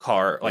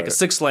car, like a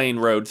 6-lane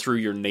road through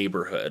your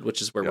neighborhood,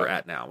 which is where we're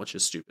at now, which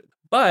is stupid.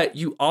 But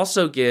you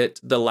also get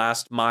the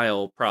last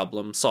mile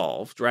problem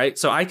solved, right?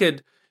 So I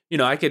could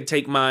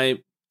take my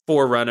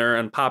 4Runner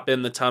and pop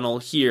in the tunnel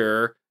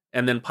here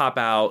and then pop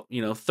out,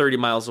 30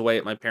 miles away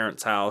at my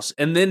parents' house,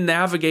 and then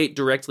navigate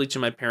directly to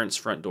my parents'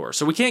 front door.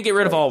 So we can't get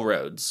rid of all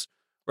roads,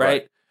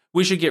 right?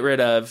 We should get rid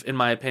of, in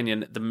my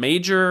opinion, the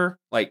major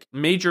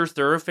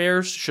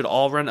thoroughfares should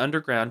all run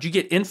underground. You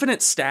get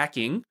infinite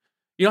stacking.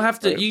 You don't have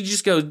to, you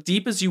just go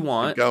deep as you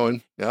want. Keep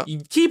going. Yeah.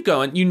 You keep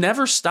going. You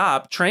never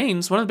stop.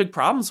 Trains, one of the big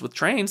problems with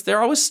trains,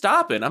 they're always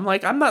stopping. I'm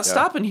like, I'm not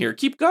stopping here.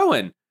 Keep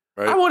going.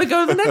 Right. I want to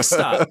go to the next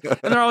stop.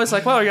 And they're always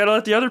like, well, you got to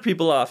let the other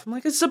people off. I'm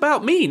like, it's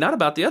about me, not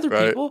about the other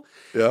people.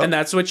 Yeah. And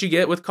that's what you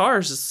get with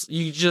cars.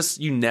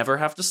 You never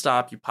have to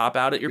stop. You pop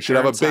out at your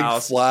parents' house. You should have a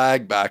big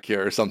flag back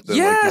here or something.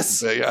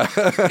 Yes.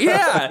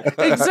 Yeah,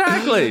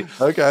 exactly.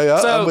 Okay,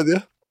 yeah, I'm with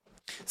you.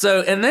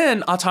 So, and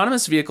then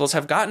autonomous vehicles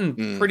have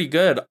gotten pretty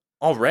good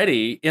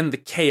already in the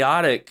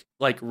chaotic,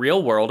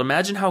 real world.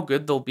 Imagine how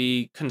good they'll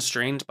be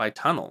constrained by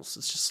tunnels.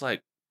 It's just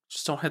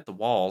just don't hit the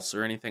walls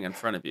or anything in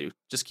front of you.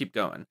 Just keep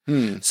going.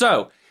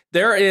 So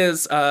there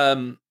is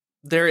a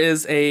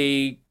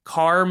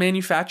car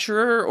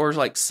manufacturer or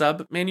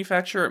sub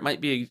manufacturer. It might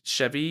be a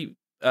Chevy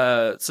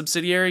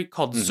subsidiary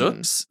called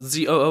Zoox,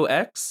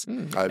 Zoox,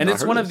 and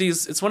it's one of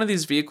these. It's one of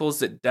these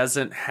vehicles that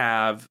doesn't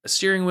have a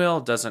steering wheel,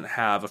 doesn't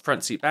have a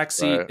front seat, back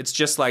seat. Right. It's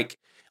just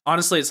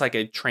honestly, it's like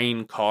a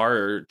train car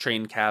or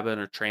train cabin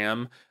or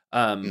tram,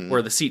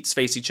 where the seats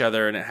face each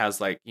other and it has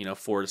 4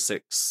 to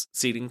 6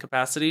 seating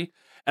capacity.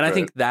 And I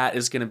think that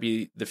is going to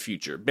be the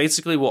future.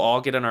 Basically, we'll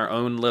all get in our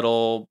own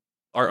little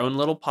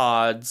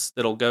pods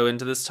that'll go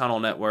into this tunnel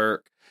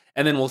network.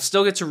 And then we'll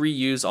still get to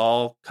reuse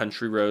all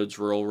country roads,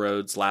 rural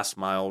roads, last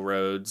mile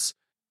roads,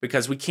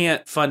 because we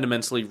can't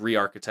fundamentally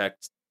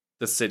re-architect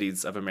the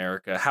cities of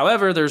America.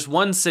 However, there's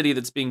one city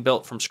that's being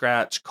built from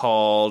scratch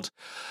called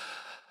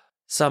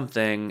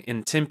something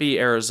in Tempe,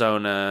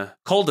 Arizona,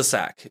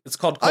 Cul-de-sac. It's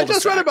called Cul-de-sac. I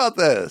just read about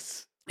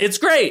this. It's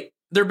great.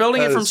 They're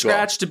building it from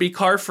scratch to be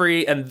car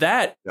free, and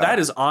that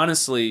is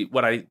honestly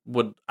what I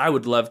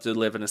would love to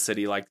live in a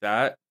city like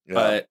that. Yeah.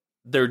 But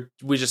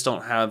we just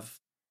don't have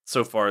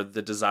so far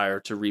the desire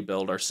to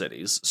rebuild our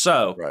cities.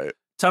 So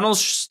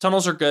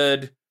tunnels are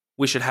good.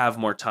 We should have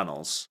more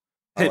tunnels.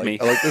 Hit me.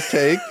 I like this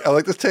take.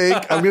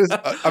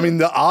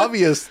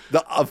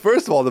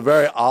 First of all, the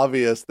very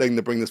obvious thing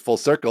to bring this full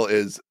circle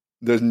is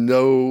there's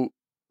no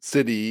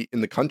city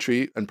in the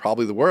country and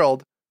probably the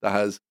world that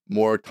has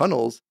more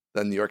tunnels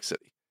than New York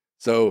City.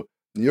 So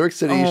New York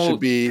City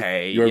should be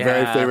your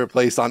very favorite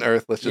place on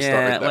earth. Let's just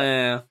start right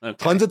there. Okay.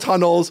 Tons of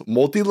tunnels,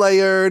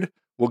 multi-layered.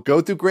 We'll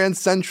go through Grand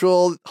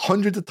Central,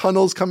 hundreds of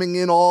tunnels coming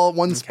in all at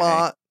one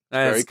spot.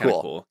 That's very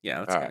cool.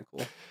 Yeah, that's kind of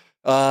cool.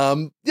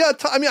 I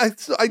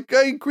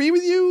agree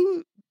with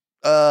you.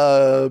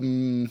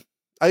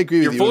 I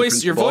agree with you.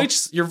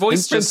 Your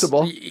voice just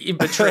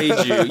betrayed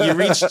you.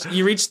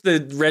 You reached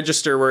the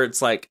register where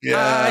it's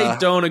I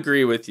don't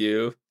agree with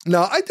you.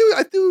 No, I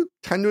do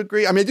tend to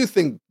agree. I do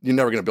think you're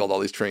never going to build all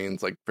these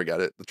trains. Forget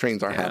it. The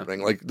trains aren't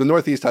happening. The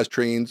Northeast has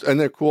trains and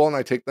they're cool and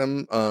I take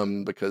them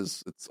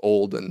because it's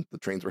old and the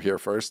trains were here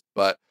first,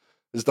 but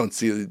I just don't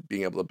see it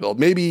being able to build.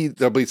 Maybe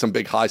there'll be some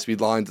big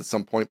high-speed lines at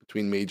some point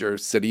between major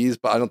cities,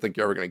 but I don't think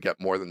you're ever going to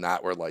get more than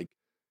that where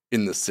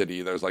in the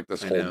city there's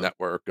this whole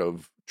network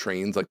of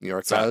trains like New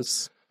York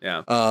has.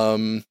 Yeah.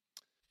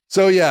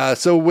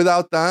 So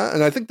without that,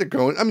 and I think they're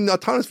going,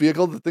 autonomous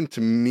vehicle, the thing to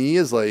me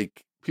is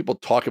people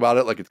talk about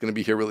it it's going to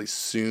be here really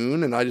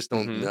soon, and I just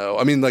don't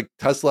know.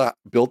 Tesla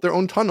built their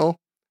own tunnel,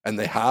 and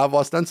they have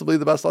ostensibly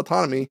the best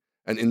autonomy,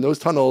 and in those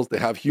tunnels, they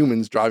have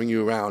humans driving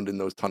you around in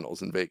those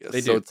tunnels in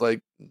Vegas. So it's I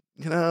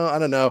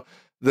don't know.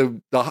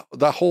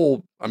 The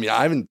whole, I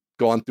haven't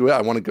gone through it.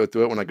 I want to go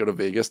through it when I go to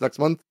Vegas next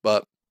month,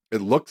 but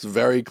it looks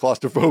very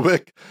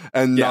claustrophobic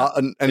and not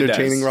an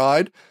entertaining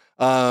ride.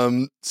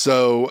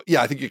 So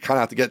I think you kind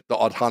of have to get the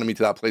autonomy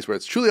to that place where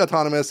it's truly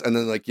autonomous. And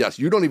then yes,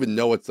 you don't even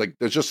know it's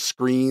there's just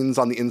screens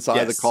on the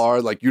inside of the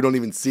car. You don't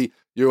even see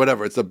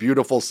whatever. It's a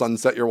beautiful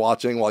sunset you're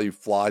watching while you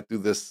fly through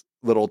this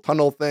little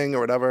tunnel thing or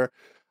whatever.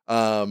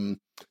 So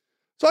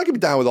I could be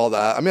down with all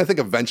that. I think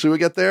eventually we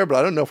get there, but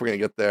I don't know if we're going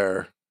to get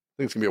there. I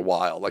think it's gonna be a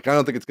while. I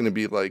don't think it's going to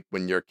be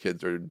when your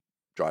kids are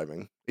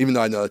driving, even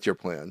though I know that's your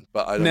plan,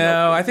 but I don't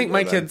know. No, I think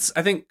my kids,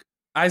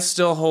 I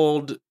still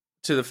hold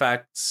to the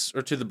facts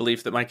or to the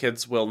belief that my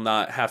kids will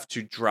not have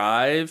to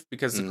drive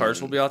because the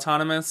cars will be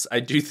autonomous. I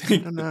do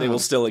think that they will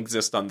still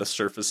exist on the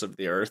surface of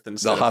the earth, and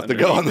they'll have to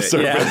go on the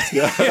surface.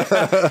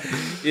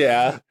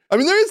 Yeah.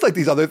 There is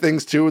these other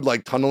things too.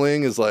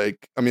 Tunneling is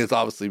it's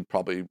obviously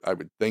probably, I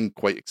would think,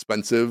 quite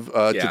expensive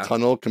to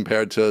tunnel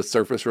compared to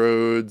surface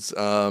roads.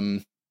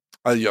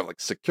 You have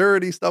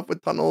security stuff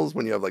with tunnels.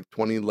 When you have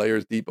 20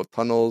 layers deep of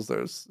tunnels,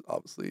 there's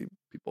obviously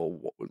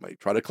people might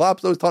try to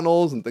collapse those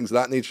tunnels and things of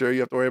that nature you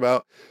have to worry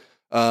about.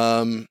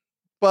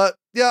 But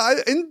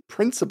in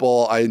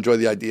principle, I enjoy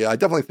the idea. I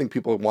definitely think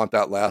people want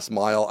that last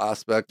mile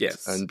aspect.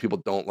 Yes. And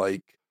people don't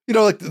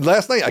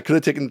last night I could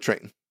have taken the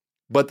train.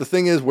 But the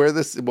thing is, where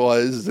this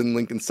was is in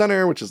Lincoln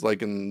Center, which is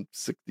in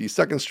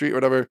 62nd Street or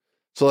whatever.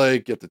 So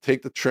you have to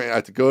take the train. I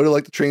have to go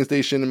to the train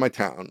station in my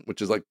town, which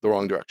is the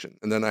wrong direction.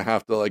 And then I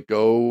have to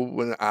go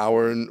an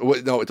hour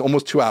it's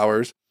almost 2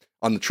 hours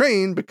on the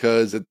train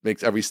because it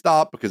makes every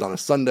stop, because on a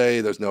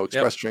Sunday there's no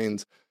express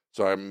trains.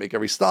 So I make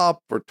every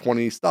stop for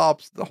 20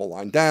 stops, the whole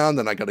line down.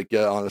 Then I got to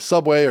get on a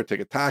subway or take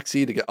a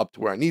taxi to get up to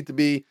where I need to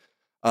be.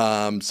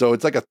 So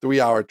it's like a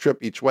 3-hour trip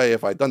each way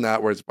if I'd done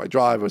that. Whereas if I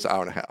drive, it was an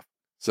hour and a half.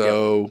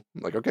 So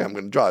I'm like, okay, I'm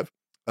going to drive.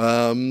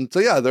 So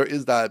yeah, there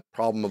is that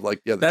problem of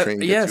like, the train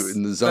gets you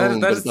in the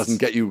zone, but it doesn't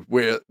get you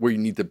where you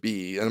need to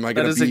be. And am I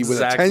going to be with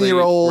a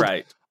 10-year-old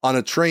on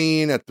a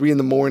train at 3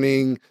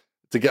 a.m.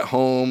 to get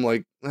home?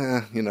 Like,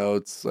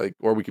 it's like,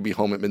 or we could be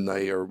home at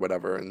midnight or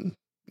whatever. And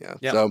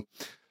so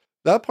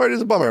that part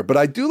is a bummer, but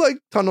I do like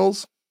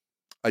tunnels.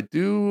 I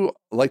do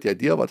like the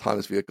idea of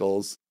autonomous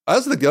vehicles. I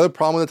also think the other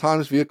problem with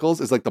autonomous vehicles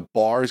is like the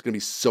bar is going to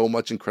be so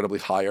much incredibly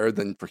higher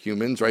than for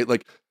humans, right?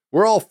 Like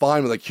we're all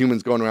fine with like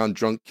humans going around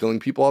drunk, killing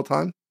people all the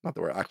time. Not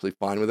that we're actually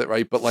fine with it,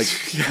 right? But like,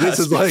 this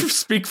is like...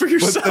 Speak for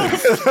yourself. Like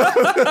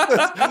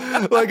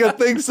I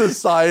think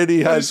society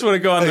has... I just want to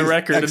go on the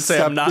record and say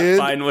I'm not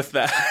fine with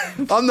that.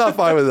 I'm not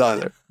fine with it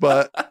either.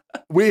 But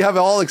we have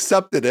all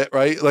accepted it,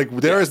 right? Like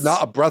there is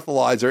not a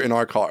breathalyzer in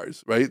our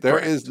cars, right? There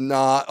is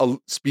not a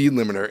speed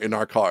limiter in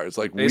our cars.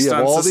 Like based we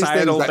have on all these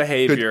things that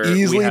behavior, could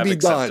easily be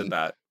done.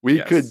 That. We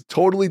could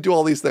totally do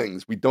all these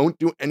things. We don't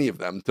do any of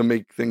them to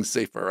make things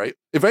safer, right?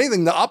 If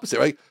anything, the opposite,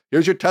 right?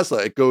 Here's your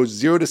Tesla. It goes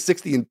 0 to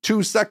 60 in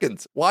 2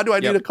 seconds. Why do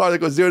I need a car that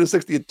goes 0 to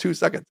 60 in 2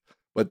 seconds?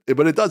 But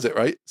it does it,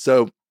 right?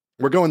 So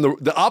we're going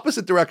the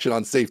opposite direction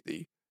on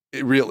safety,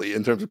 really,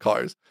 in terms of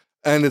cars.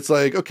 And it's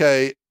like,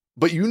 okay,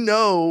 but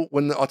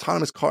when the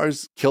autonomous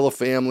cars kill a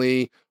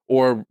family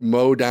or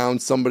mow down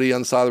somebody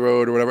on the side of the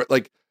road or whatever,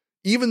 like,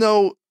 even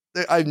though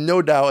I have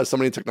no doubt as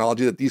somebody in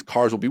technology that these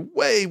cars will be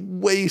way,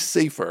 way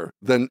safer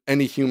than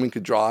any human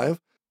could drive.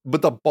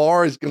 But the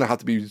bar is going to have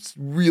to be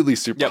really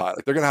super high.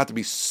 Like they're going to have to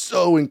be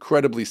so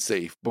incredibly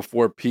safe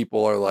before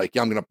people are like,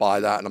 yeah, I'm going to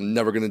buy that and I'm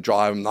never going to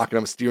drive. I'm not going to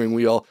have a steering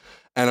wheel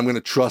and I'm going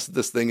to trust that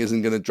this thing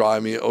isn't going to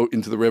drive me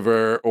into the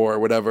river or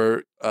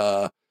whatever.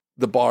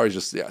 The bar is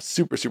just,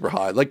 super, super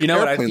high. Like, you know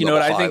what I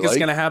think is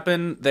going to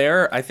happen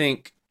there? I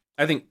think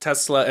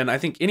Tesla and I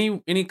think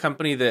any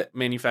company that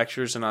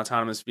manufactures an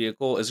autonomous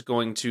vehicle is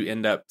going to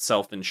end up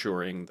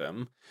self-insuring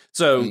them.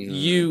 So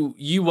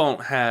you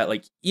won't have,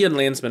 like, Ian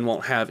Landsman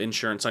won't have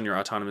insurance on your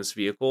autonomous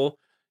vehicle.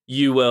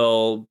 You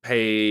will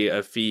pay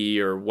a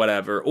fee or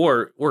whatever,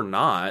 or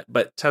not,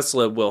 but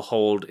Tesla will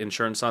hold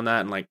insurance on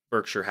that, and like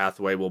Berkshire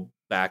Hathaway will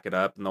back it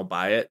up and they'll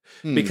buy it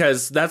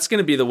because that's going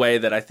to be the way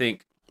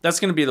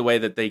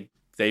that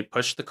they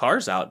push the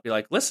cars out. Be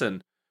like,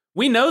 listen,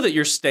 we know that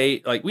your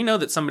state, like, we know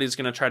that somebody's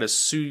going to try to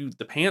sue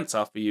the pants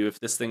off of you if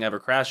this thing ever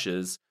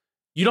crashes.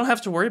 You don't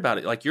have to worry about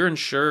it. Like, you're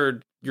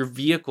insured. Your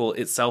vehicle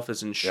itself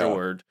is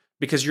insured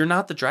because you're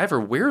not the driver.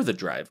 We're the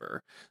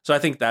driver. So I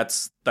think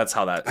that's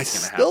how that is going to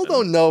happen. I still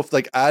don't know if,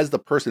 like, as the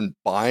person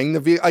buying the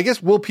vehicle, I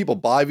guess, will people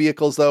buy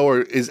vehicles though,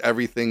 or is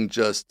everything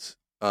just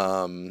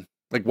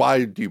like,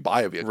 why do you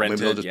buy a vehicle? Rented,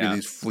 maybe there'll just be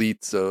these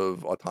fleets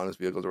of autonomous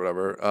vehicles or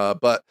whatever.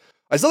 But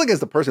I still think as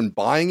the person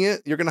buying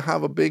it, you're going to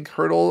have a big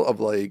hurdle of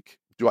like,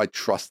 do I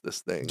trust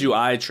this thing? Do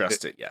I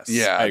trust it? Yes.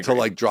 Yeah, to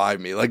like drive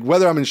me. Like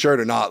whether I'm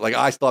insured or not, like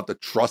I still have to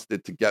trust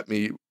it to get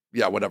me.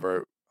 Yeah,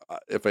 whatever.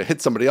 If it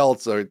hits somebody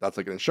else, or that's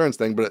like an insurance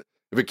thing. But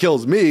if it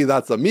kills me,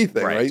 that's a me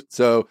thing, right?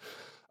 So,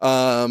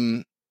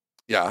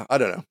 yeah, I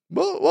don't know.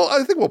 Well,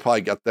 I think we'll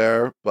probably get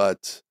there,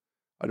 but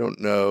I don't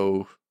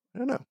know.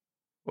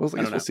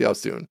 We'll see how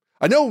soon.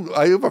 I know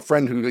I have a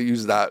friend who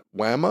uses that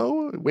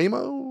Waymo,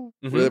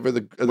 whatever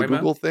the Waymo?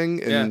 Google thing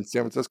in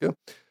San Francisco.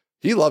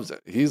 He loves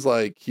it. He's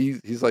like,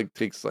 he's like,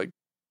 takes like,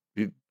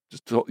 he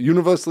just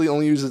universally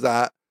only uses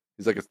that.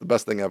 He's like, it's the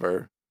best thing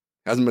ever.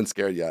 Hasn't been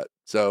scared yet.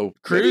 So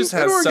Cruise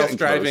has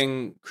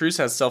self-driving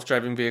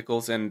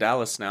vehicles in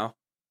Dallas now.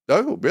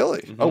 Oh,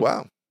 really? Mm-hmm. Oh,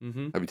 wow.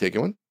 Mm-hmm. Have you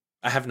taken one?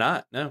 I have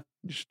not. No.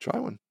 You should try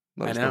one.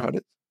 Let us know how it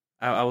is.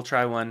 I will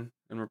try one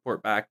and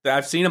report back.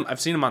 I've seen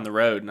them on the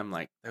road, and I'm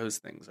like, those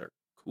things are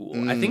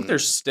cool. I think they're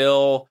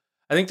still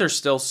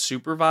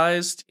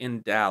supervised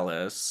in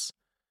Dallas.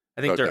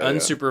 I think they're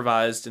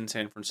unsupervised in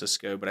San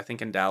Francisco, but I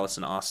think in Dallas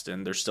and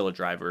Austin, there's still a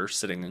driver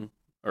sitting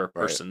or a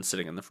person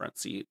sitting in the front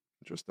seat.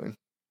 Interesting.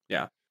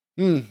 Yeah.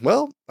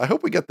 Well, I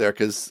hope we get there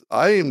because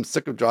I am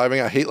sick of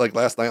driving. I hate, like,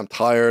 last night I'm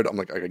tired. I'm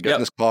like, I could get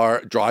in this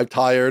car, drive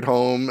tired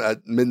home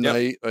at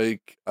midnight.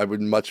 Like, I would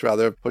much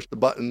rather push the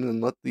button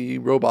and let the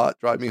robot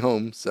drive me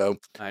home. So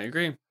I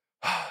agree.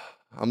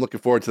 I'm looking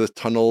forward to this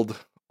tunneled,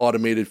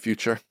 automated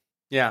future.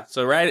 Yeah.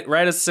 So write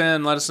us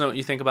in. Let us know what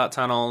you think about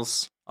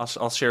tunnels.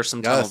 I'll share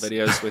some tunnel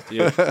videos with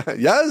you.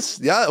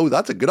 Yes. Yeah. Oh,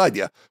 that's a good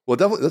idea. Well,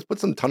 definitely let's put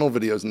some tunnel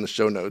videos in the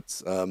show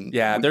notes.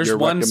 There's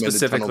one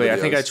specifically. I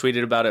think I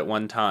tweeted about it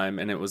one time,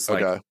 and it was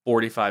like a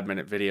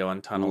 45-minute video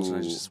on tunnels, and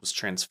I just was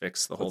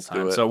transfixed the whole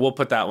time. So we'll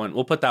put that one.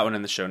 We'll put that one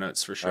in the show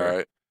notes for sure. All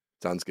right.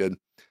 Sounds good.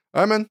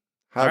 All right, man.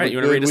 All right. You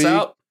want to read us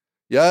out?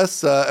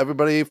 Yes.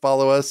 Everybody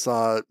follow us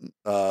on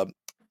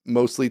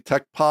Mostly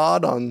Tech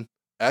Pod on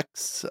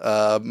X,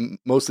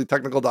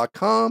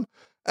 mostlytechnical.com.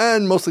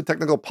 And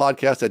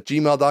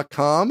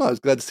mostlytechnicalpodcast@gmail.com. I was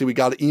glad to see we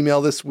got an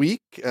email this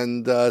week.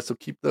 And so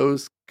keep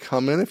those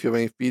coming if you have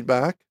any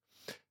feedback.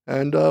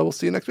 And we'll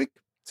see you next week.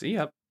 See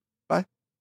ya. Bye.